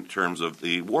bonds in terms of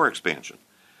the war expansion.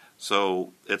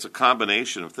 So it's a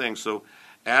combination of things. So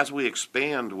as we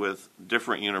expand with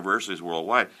different universities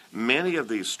worldwide, many of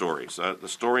these stories, the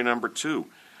story number 2,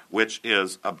 which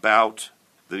is about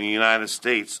the United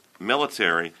States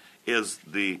military, is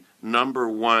the number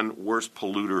 1 worst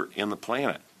polluter in the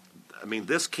planet. I mean,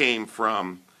 this came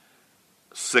from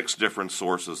 6 different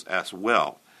sources as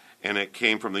well. And it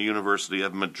came from the University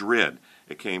of Madrid,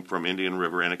 it came from Indian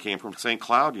River, and it came from St.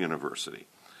 Cloud University.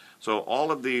 So all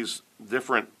of these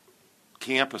different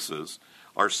campuses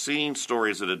are seeing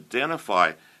stories that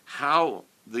identify how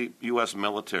the U.S.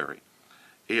 military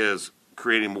is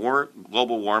creating more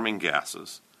global warming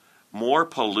gases, more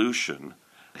pollution,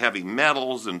 heavy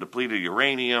metals and depleted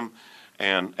uranium,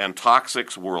 and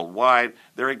toxics worldwide.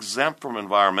 They're exempt from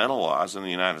environmental laws in the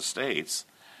United States,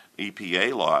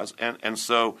 EPA laws, and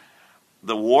so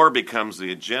the war becomes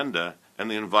the agenda and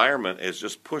the environment is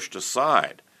just pushed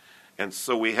aside. And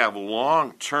so we have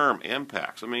long-term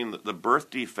impacts. I mean, the birth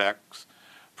defects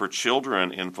for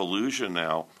children in Fallujah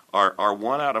now are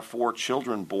 1 out of 4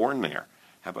 children born there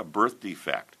have a birth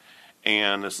defect.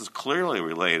 And this is clearly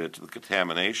related to the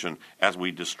contamination as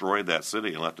we destroyed that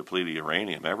city and left depleted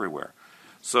uranium everywhere.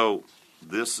 So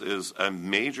this is a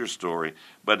major story,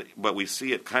 but we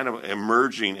see it kind of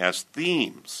emerging as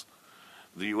themes.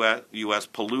 The U.S.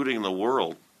 polluting the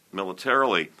world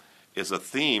militarily is a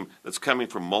theme that's coming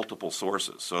from multiple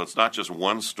sources. So it's not just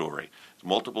one story. It's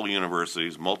multiple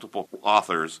universities, multiple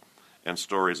authors, and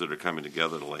stories that are coming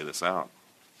together to lay this out.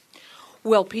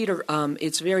 Well, Peter,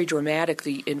 it's very dramatic,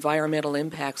 the environmental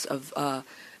impacts of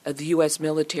the U.S.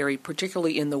 military,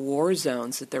 particularly in the war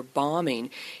zones that they're bombing.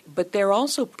 But they're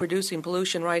also producing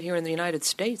pollution right here in the United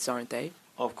States, aren't they?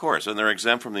 Of course, and they're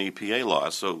exempt from the EPA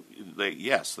laws, so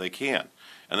they can.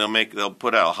 And they'll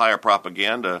put out higher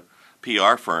propaganda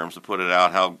PR firms to put it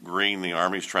out how green the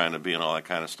Army's trying to be and all that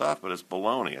kind of stuff, but it's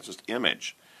baloney. It's just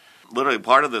image. Literally,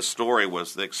 part of this story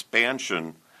was the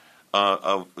expansion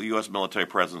of the U.S. military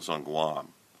presence on Guam.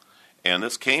 And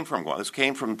this came from Guam. This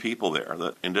came from people there,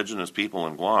 the indigenous people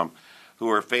in Guam, who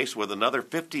are faced with another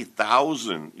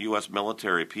 50,000 U.S.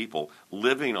 military people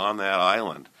living on that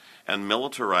island and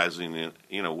militarizing it,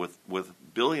 with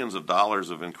billions of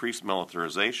dollars of increased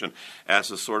militarization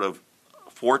as a sort of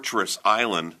fortress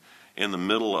island in the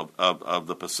middle of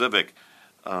the Pacific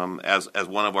as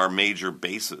one of our major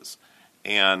bases.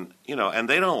 And, and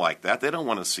they don't like that. They don't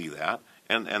want to see that.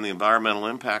 And the environmental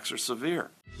impacts are severe.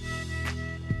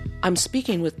 I'm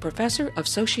speaking with Professor of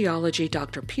Sociology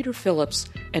Dr. Peter Phillips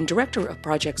and Director of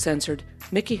Project Censored,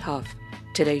 Mickey Huff.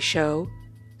 Today's show,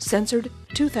 Censored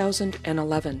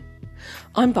 2011.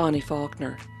 I'm Bonnie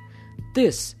Faulkner.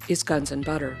 This is Guns and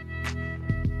Butter.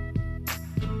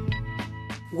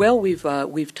 Well,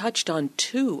 we've touched on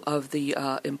two of the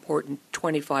important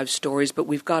 25 stories, but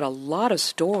we've got a lot of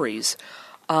stories.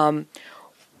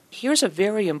 Here's a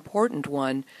very important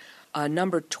one,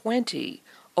 number 20.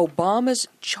 Obama's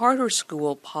charter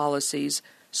school policies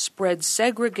spread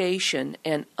segregation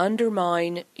and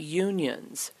undermine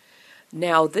unions.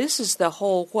 Now, this is the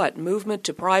whole, movement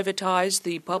to privatize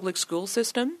the public school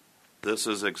system? That's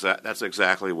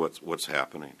exactly what's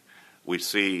happening. We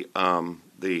see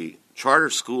the charter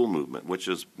school movement, which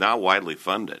is now widely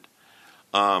funded,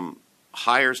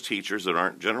 hires teachers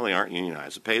that generally aren't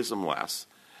unionized. It pays them less.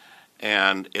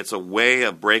 And it's a way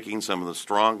of breaking some of the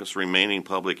strongest remaining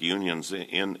public unions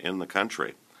in the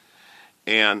country.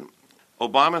 And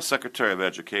Obama's Secretary of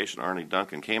Education, Arne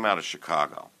Duncan, came out of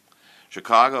Chicago.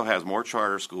 Chicago has more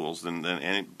charter schools than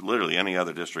literally any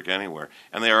other district anywhere,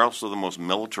 and they are also the most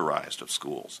militarized of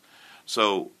schools.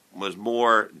 So there's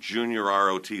more junior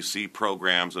ROTC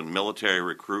programs and military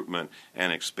recruitment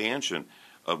and expansion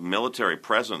of military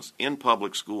presence in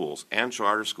public schools and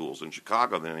charter schools in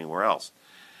Chicago than anywhere else.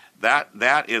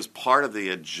 That is part of the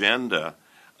agenda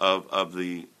of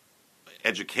the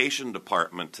education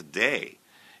department today,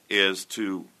 is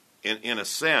to, in a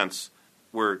sense,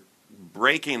 we're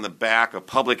breaking the back of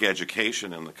public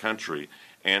education in the country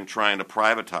and trying to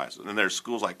privatize it. And there's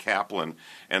schools like Kaplan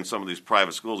and some of these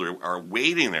private schools are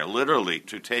waiting there literally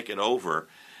to take it over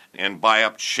and buy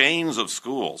up chains of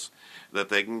schools that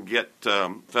they can get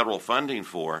federal funding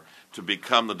for to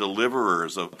become the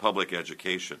deliverers of public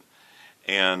education.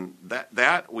 And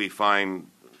that we find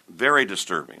very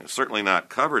disturbing. It's certainly not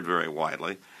covered very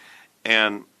widely.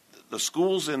 And the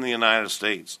schools in the United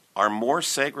States are more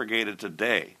segregated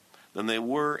today than they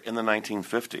were in the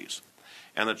 1950s.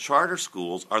 And the charter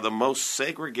schools are the most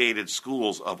segregated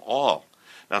schools of all.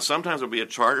 Now, sometimes there'll be a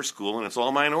charter school and it's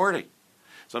all minority.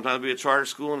 Sometimes there'll be a charter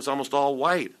school and it's almost all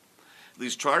white.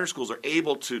 These charter schools are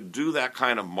able to do that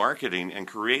kind of marketing and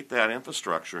create that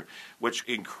infrastructure, which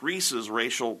increases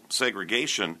racial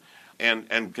segregation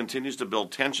and continues to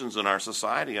build tensions in our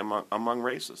society among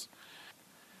races.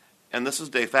 And this is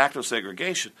de facto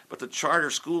segregation, but the charter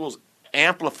schools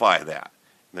amplify that.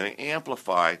 They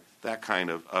amplify that kind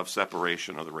of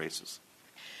separation of the races.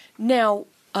 Now,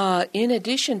 in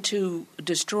addition to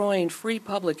destroying free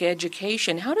public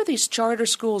education, how do these charter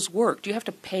schools work? Do you have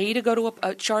to pay to go to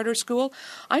a charter school?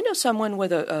 I know someone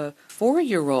with a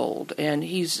 4-year-old, and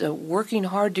he's working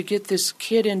hard to get this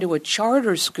kid into a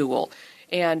charter school,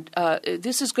 and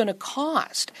this is going to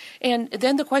cost. And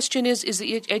then the question is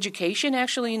the education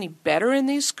actually any better in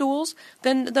these schools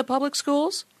than the public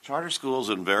schools? Charter schools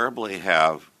invariably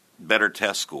have better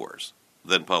test scores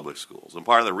than public schools. And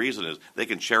part of the reason is they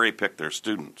can cherry pick their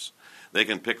students. They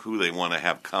can pick who they want to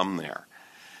have come there.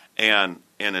 And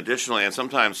additionally, and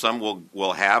sometimes some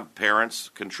will have parents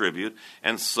contribute,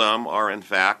 and some are in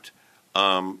fact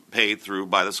paid through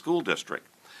by the school district.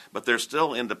 But they're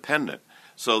still independent,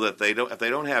 so that if they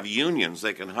don't have unions,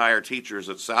 they can hire teachers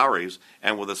at salaries,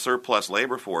 and with a surplus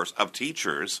labor force of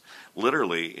teachers,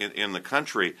 literally in the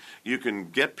country, you can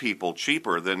get people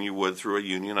cheaper than you would through a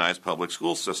unionized public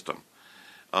school system.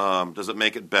 Does it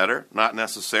make it better? Not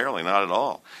necessarily, not at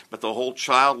all. But the whole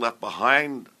child left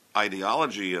behind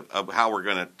ideology of how we're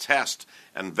going to test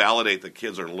and validate that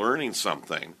kids are learning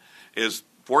something is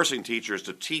forcing teachers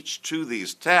to teach to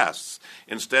these tests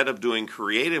instead of doing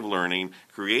creative learning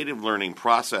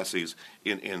processes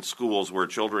in schools where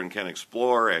children can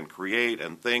explore and create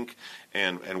and think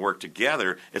and work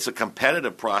together. It's a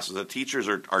competitive process that teachers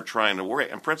are trying to work,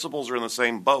 and principals are in the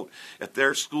same boat. If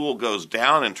their school goes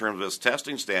down in terms of its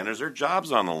testing standards, their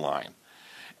job's on the line.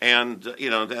 And,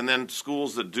 and then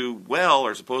schools that do well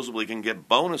are supposedly can get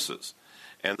bonuses.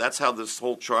 And that's how this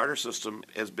whole charter system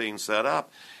is being set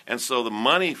up. And so the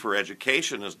money for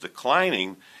education is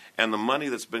declining, and the money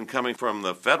that's been coming from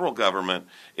the federal government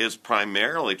is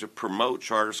primarily to promote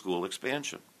charter school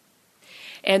expansion.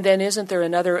 And then isn't there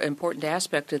another important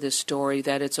aspect of this story,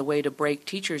 that it's a way to break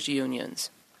teachers'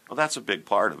 unions? Well, that's a big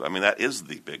part of it. I mean, that is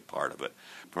the big part of it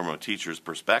from a teacher's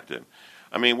perspective.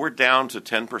 I mean, we're down to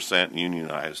 10%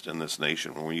 unionized in this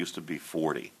nation when we used to be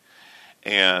 40.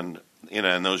 And,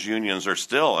 and those unions are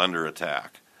still under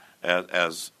attack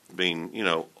as being,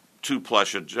 too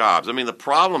plush at jobs. I mean, the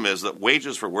problem is that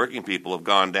wages for working people have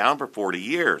gone down for 40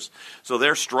 years. So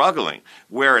they're struggling.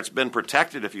 Where it's been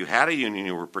protected, if you had a union,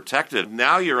 you were protected.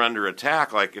 Now you're under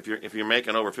attack. Like if you're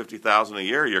making over $50,000 a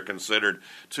year, you're considered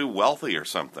too wealthy or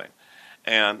something.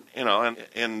 And, and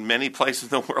in many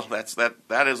places in the world,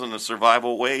 that isn't a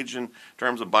survival wage in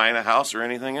terms of buying a house or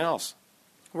anything else.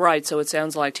 Right, so it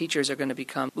sounds like teachers are going to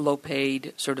become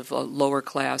low-paid, sort of a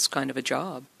lower-class kind of a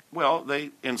job. Well,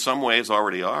 they, in some ways,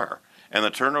 already are. And the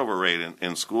turnover rate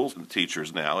in school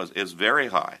teachers now is very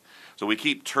high. So we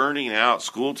keep turning out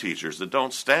school teachers that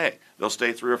don't stay. They'll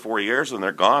stay 3 or 4 years, and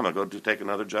they're gone. They'll go take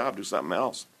another job, do something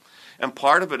else. And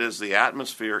part of it is the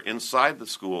atmosphere inside the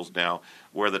schools now,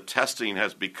 where the testing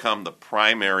has become the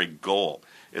primary goal,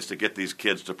 is to get these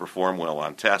kids to perform well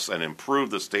on tests and improve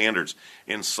the standards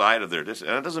inside of their district.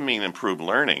 And it doesn't mean improve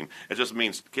learning. It just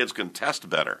means kids can test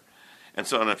better. And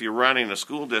so if you're running a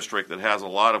school district that has a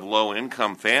lot of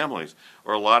low-income families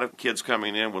or a lot of kids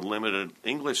coming in with limited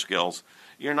English skills,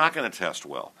 you're not going to test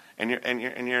well, and you're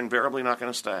invariably not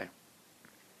going to stay.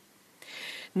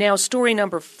 Now, story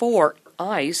number 4,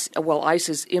 ICE. Well, ICE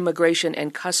is Immigration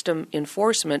and Custom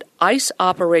Enforcement. ICE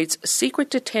operates secret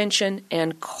detention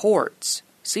and courts.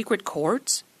 Secret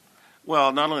courts?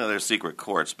 Well, not only are there secret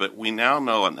courts, but we now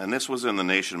know, and this was in the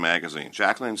Nation magazine,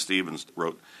 Jacqueline Stevens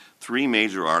wrote 3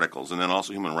 major articles, and then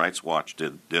also Human Rights Watch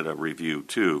did a review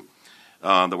too,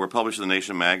 that were published in the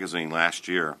Nation magazine last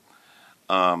year.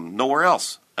 Nowhere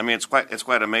else. I mean, it's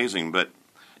quite amazing. But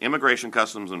Immigration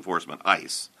Customs Enforcement,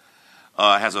 ICE,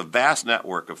 has a vast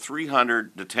network of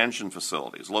 300 detention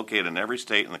facilities located in every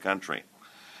state in the country.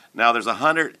 Now, there's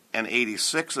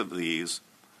 186 of these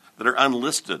that are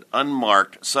unlisted,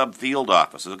 unmarked sub-field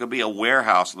offices. It could be a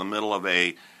warehouse in the middle of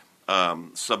a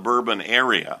suburban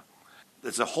area.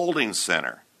 It's a holding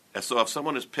center. And so if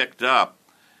someone is picked up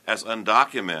as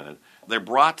undocumented, they're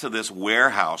brought to this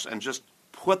warehouse and just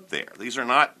put there. These are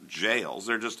not jails.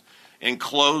 They're just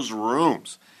enclosed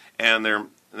rooms. And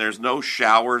there's no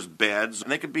showers, beds.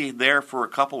 And they could be there for a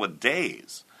couple of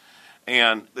days.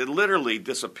 And they literally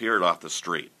disappeared off the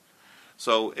street.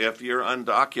 So if you're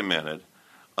undocumented,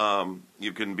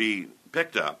 you can be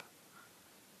picked up,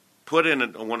 put in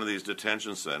one of these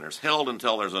detention centers, held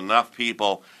until there's enough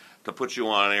people to put you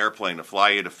on an airplane to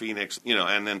fly you to Phoenix,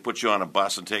 and then put you on a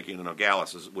bus and take you to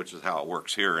Nogales, which is how it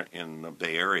works here in the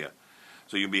Bay Area.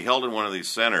 So you'd be held in one of these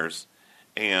centers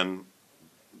and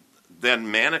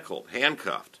then manacled,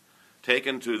 handcuffed,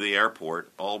 taken to the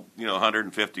airport. All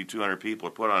 150, 200 people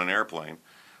are put on an airplane,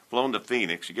 flown to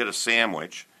Phoenix. You get a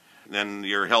sandwich. Then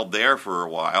you're held there for a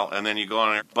while, and then you go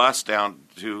on a bus down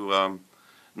to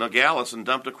Nogales and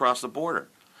dumped across the border.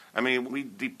 I mean, we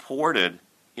deported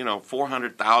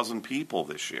 400,000 people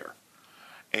this year.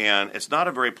 And it's not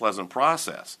a very pleasant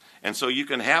process. And so you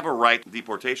can have a right to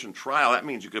deportation trial. That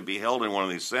means you could be held in one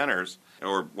of these centers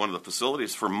or one of the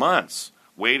facilities for months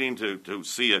waiting to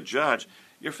see a judge.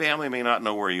 Your family may not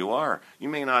know where you are. You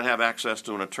may not have access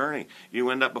to an attorney. You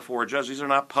end up before a judge. These are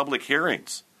not public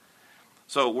hearings.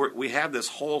 So we have this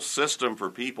whole system for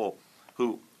people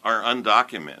who are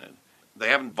undocumented. They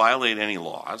haven't violated any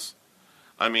laws.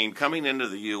 I mean, coming into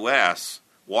the U.S.,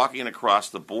 walking across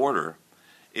the border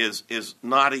is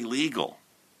not illegal.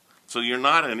 So you're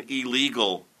not an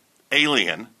illegal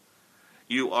alien.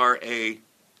 You are a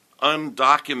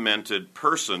undocumented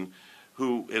person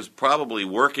who is probably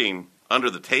working under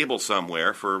the table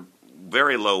somewhere for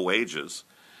very low wages.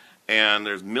 And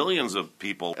there's millions of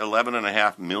people,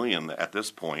 11.5 million at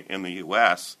this point in the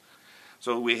U.S.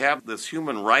 So we have this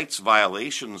human rights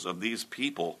violations of these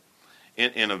people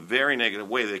in a very negative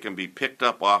way. They can be picked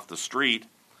up off the street,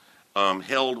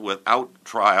 held without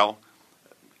trial.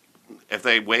 If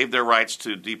they waive their rights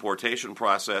to deportation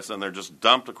process, then they're just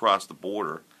dumped across the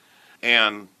border.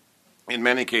 And in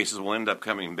many cases will end up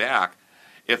coming back.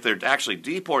 If they're actually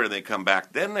deported and they come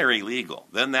back, then they're illegal.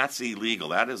 Then that's illegal.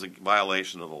 That is a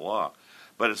violation of the law.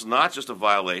 But it's not just a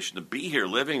violation to be here,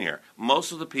 living here.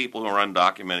 Most of the people who are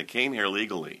undocumented came here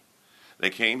legally.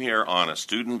 They came here on a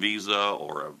student visa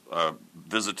or a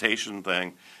visitation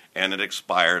thing, and it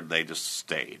expired. They just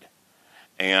stayed.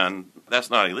 And that's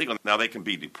not illegal. Now, they can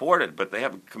be deported, but they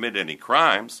haven't committed any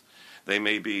crimes. They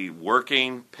may be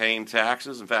working, paying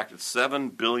taxes. In fact, it's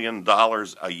 $7 billion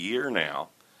a year now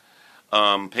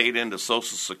paid into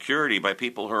Social Security by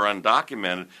people who are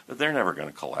undocumented that they're never going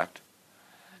to collect.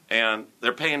 And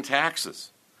they're paying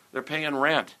taxes. They're paying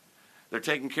rent. They're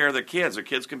taking care of their kids. Their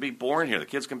kids can be born here. The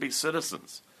kids can be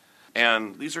citizens.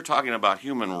 And these are talking about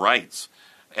human rights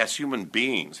as human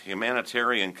beings,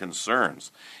 humanitarian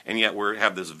concerns. And yet we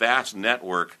have this vast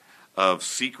network of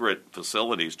secret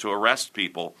facilities to arrest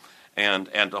people and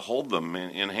to hold them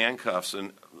in handcuffs.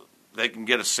 And they can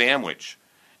get a sandwich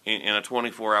in a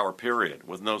 24-hour period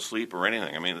with no sleep or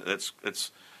anything. I mean,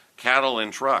 it's cattle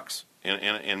in trucks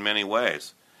in many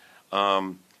ways.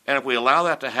 And if we allow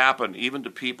that to happen, even to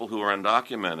people who are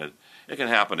undocumented, it can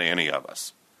happen to any of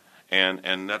us.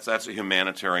 And that's a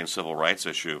humanitarian civil rights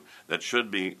issue that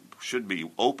should be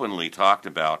openly talked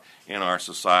about in our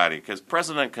society. Because the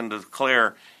president can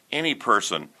declare any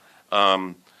person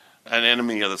an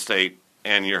enemy of the state,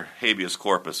 and your habeas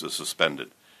corpus is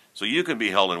suspended. So you can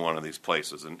be held in one of these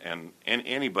places, and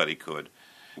anybody could.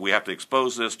 We have to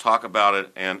expose this, talk about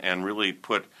it, and really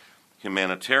put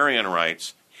humanitarian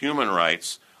rights, human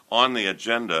rights, on the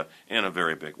agenda in a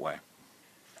very big way.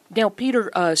 Now,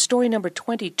 Peter, story number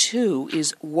 22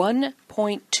 is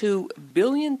 1.2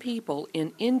 billion people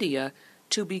in India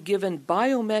to be given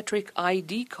biometric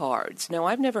ID cards. Now,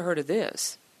 I've never heard of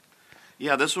this.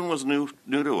 Yeah, this one was new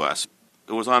to us.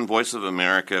 It was on Voice of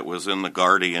America. It was in The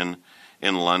Guardian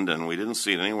in London. We didn't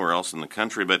see it anywhere else in the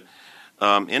country. But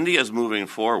India is moving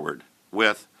forward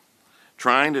with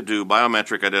trying to do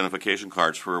biometric identification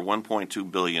cards for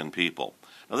 1.2 billion people.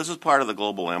 Now, this is part of the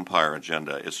global empire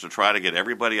agenda. It's to try to get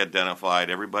everybody identified.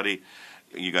 Everybody,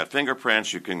 you got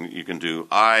fingerprints. You can do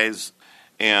eyes,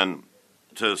 and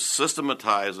to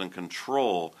systematize and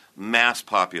control mass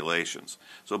populations.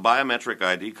 So biometric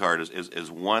ID card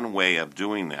is one way of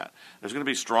doing that. There's going to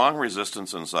be strong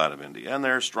resistance inside of India, and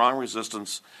there's strong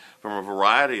resistance from a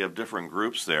variety of different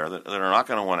groups there that are not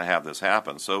going to want to have this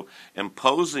happen. So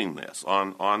imposing this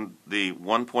on the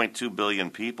 1.2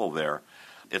 billion people there,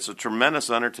 it's a tremendous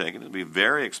undertaking. It'll be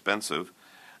very expensive,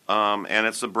 and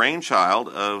it's the brainchild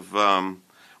of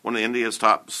one of India's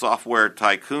top software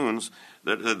tycoons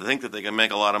that think that they can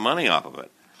make a lot of money off of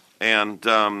it. And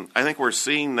I think we're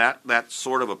seeing that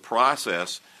sort of a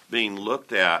process being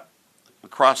looked at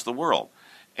across the world.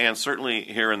 And certainly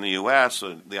here in the U.S.,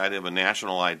 the idea of a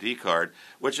national ID card,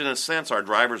 which in a sense our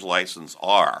driver's license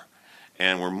are,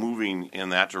 and we're moving in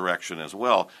that direction as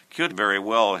well, could very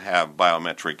well have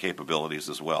biometric capabilities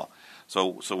as well.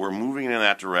 So we're moving in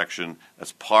that direction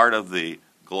as part of the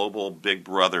global Big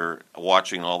Brother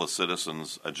watching all the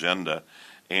citizens agenda,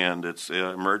 and it's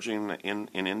emerging in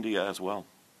India as well.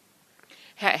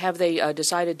 Have they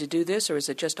decided to do this, or is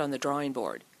it just on the drawing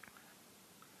board?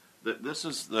 This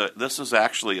is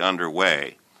actually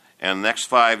underway, and next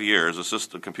 5 years,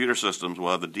 the computer systems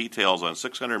will have the details on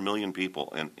 600 million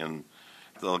people, and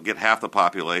they'll get half the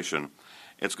population.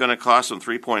 It's going to cost them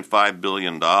 $3.5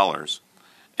 billion,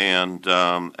 and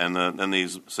then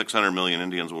these 600 million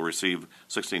Indians will receive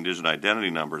 16-digit identity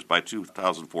numbers by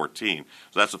 2014.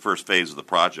 So that's the first phase of the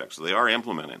project. So they are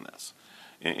implementing this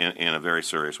in a very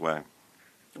serious way.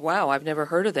 Wow, I've never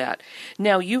heard of that.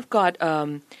 Now, you've got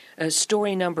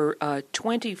story number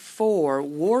 24,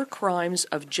 War Crimes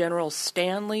of General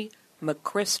Stanley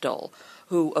McChrystal,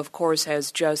 who, of course,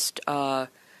 has just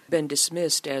been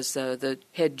dismissed as the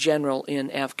head general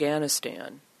in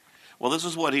Afghanistan. Well, this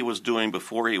is what he was doing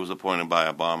before he was appointed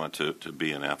by Obama to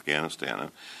be in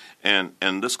Afghanistan.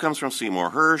 And this comes from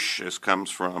Seymour Hersh. This comes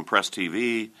from Press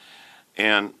TV.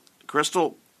 And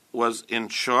Crystal was in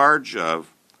charge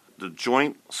of the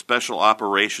Joint Special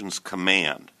Operations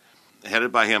Command,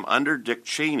 headed by him under Dick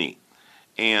Cheney.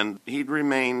 And he'd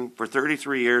remained for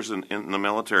 33 years in the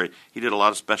military. He did a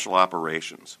lot of special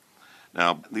operations.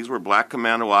 Now, these were Black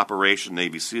Commando Operation,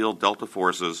 Navy SEAL, Delta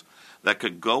forces that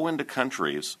could go into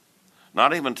countries,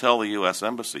 not even tell the U.S.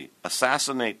 Embassy,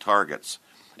 assassinate targets,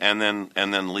 and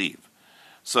then leave.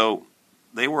 So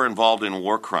they were involved in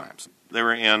war crimes. They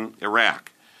were in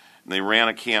Iraq. And they ran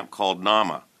a camp called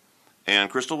Nama.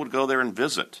 And Crystal would go there and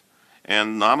visit.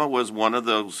 And Nama was one of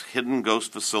those hidden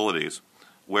ghost facilities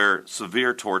where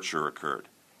severe torture occurred.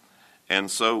 And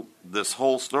so this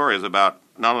whole story is about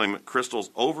not only Crystal's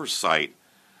oversight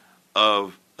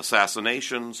of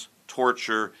assassinations,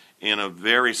 torture in a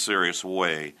very serious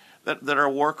way that are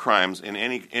war crimes in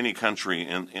any country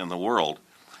in the world,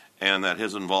 and that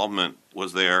his involvement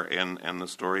was there, and the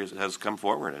story has come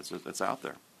forward. It's out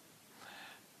there.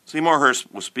 Seymour Hersh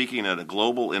was speaking at a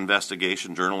global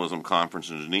investigation journalism conference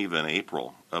in Geneva in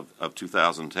April of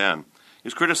 2010. He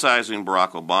was criticizing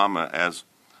Barack Obama as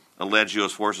alleged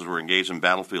U.S. forces were engaged in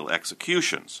battlefield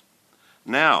executions.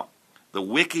 Now, the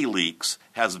WikiLeaks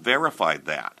has verified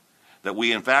that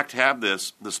we in fact have the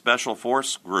Special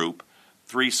Force Group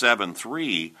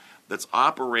 373 that's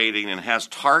operating and has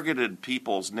targeted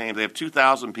people's names. They have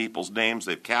 2,000 people's names.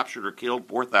 They've captured or killed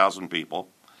 4,000 people.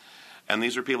 And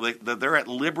these are people that they're at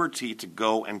liberty to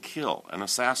go and kill and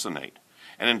assassinate.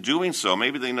 And in doing so,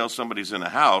 maybe they know somebody's in a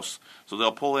house, so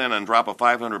they'll pull in and drop a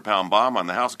 500-pound bomb on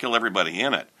the house and kill everybody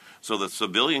in it. So the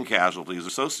civilian casualties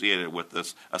associated with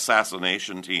this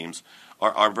assassination teams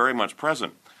are very much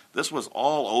present. This was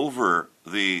all over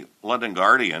the London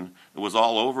Guardian. It was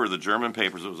all over the German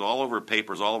papers. It was all over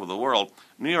papers all over the world.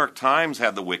 New York Times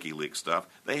had the WikiLeaks stuff.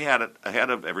 They had it ahead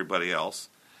of everybody else.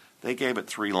 They gave it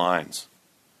 3 lines.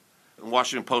 The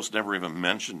Washington Post never even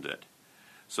mentioned it.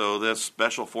 So this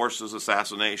Special Forces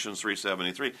Assassinations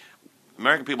 373,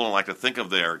 American people don't like to think of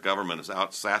their government as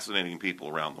out assassinating people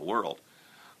around the world.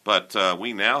 But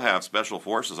we now have special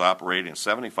forces operating in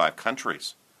 75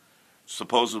 countries,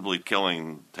 supposedly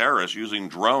killing terrorists using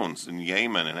drones in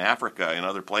Yemen and Africa and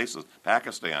other places,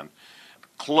 Pakistan,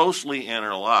 closely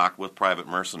interlocked with private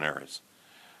mercenaries.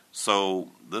 So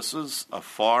this is a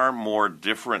far more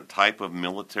different type of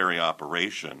military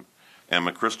operation, and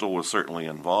McChrystal was certainly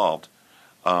involved,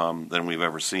 than we've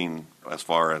ever seen as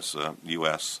far as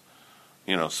U.S.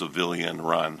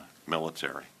 Civilian-run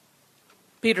military.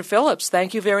 Peter Phillips,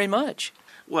 thank you very much.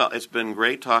 Well, it's been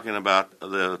great talking about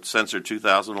the Censored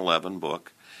 2011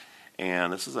 book,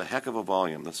 and this is a heck of a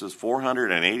volume. This is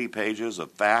 480 pages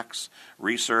of facts,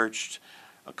 researched,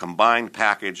 a combined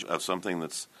package of something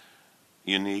that's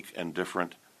unique and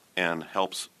different and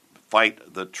helps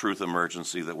fight the truth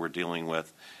emergency that we're dealing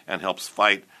with and helps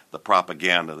fight the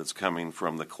propaganda that's coming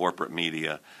from the corporate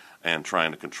media and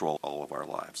trying to control all of our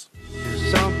lives.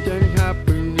 There's something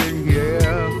happening here.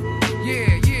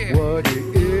 Yeah. What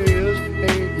it is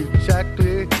ain't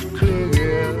exactly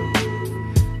clear.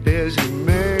 There's a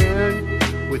man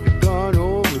with a gun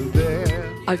over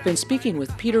there. I've been speaking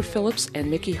with Peter Phillips and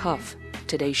Mickey Huff.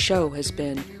 Today's show has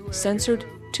been Censored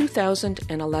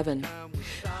 2011.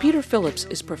 Peter Phillips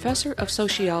is Professor of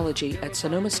Sociology at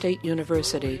Sonoma State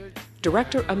University,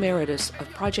 Director Emeritus of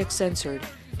Project Censored,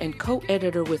 and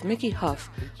co-editor with Mickey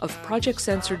Huff of Project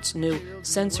Censored's new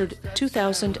Censored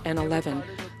 2011,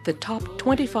 the top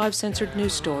 25 censored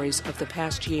news stories of the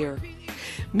past year.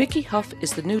 Mickey Huff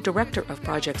is the new director of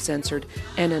Project Censored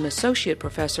and an associate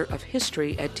professor of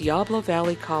history at Diablo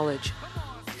Valley College.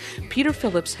 Peter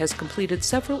Phillips has completed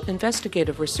several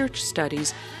investigative research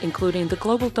studies, including the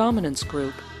Global Dominance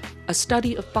Group, a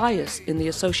study of bias in the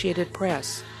Associated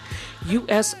Press,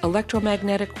 U.S.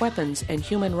 electromagnetic weapons and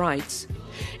human rights,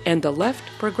 and the left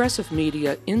progressive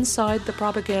media inside the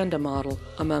propaganda model,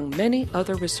 among many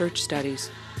other research studies.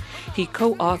 He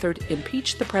co-authored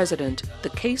Impeach the President, the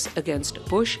Case Against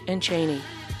Bush and Cheney.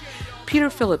 Peter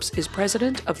Phillips is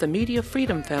president of the Media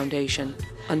Freedom Foundation,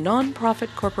 a non-profit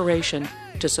corporation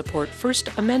to support First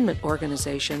Amendment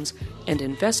organizations and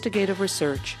investigative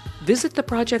research. Visit the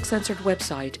Project Censored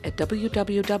website at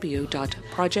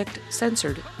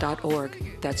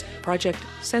www.projectcensored.org. That's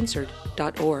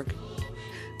projectcensored.org.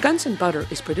 Guns and Butter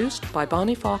is produced by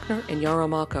Bonnie Faulkner and Yarrow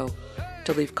Mako.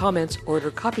 To leave comments or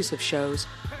order copies of shows,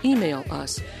 email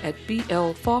us at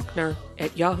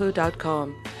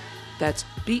blfaulkner@yahoo.com. That's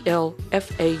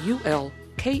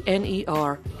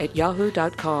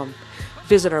blfaulkner@yahoo.com.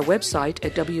 Visit our website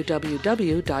at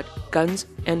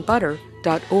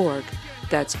www.gunsandbutter.org.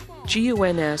 That's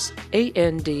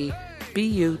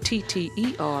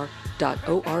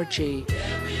GUNSANDBUTTER.org.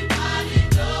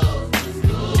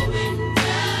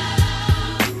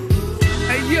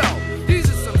 Hey yo, these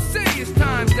are some serious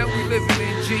times that we living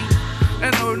in, G.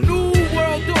 And a new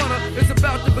world order is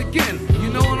about to begin. You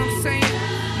know what I'm saying?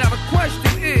 Now the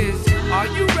question is, are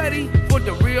you ready for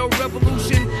the real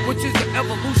revolution, which is the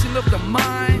evolution of the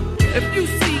mind? If you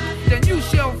seek, then you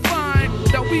shall find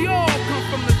that we all come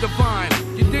from the divine.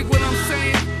 You dig what I'm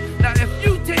saying? Now if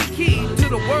you take heed to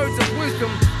the words of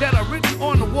wisdom that are written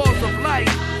on the walls of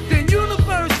life, then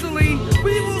universally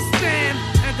we will stand,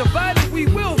 and divided we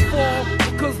will fall,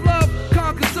 because love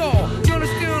conquers all. You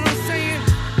understand what I'm saying?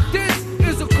 This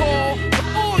is a call for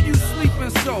all you sleeping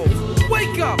souls.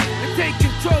 Wake up and take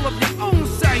control of your own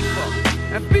cipher,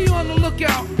 and be on the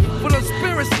lookout for the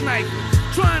spirit snipers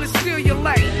trying to steal your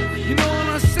light. You know what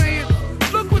I'm saying?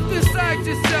 Look within inside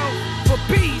yourself for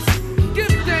peace. Give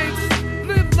thanks,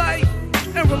 live life,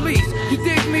 and release. You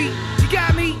dig me? You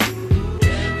got me?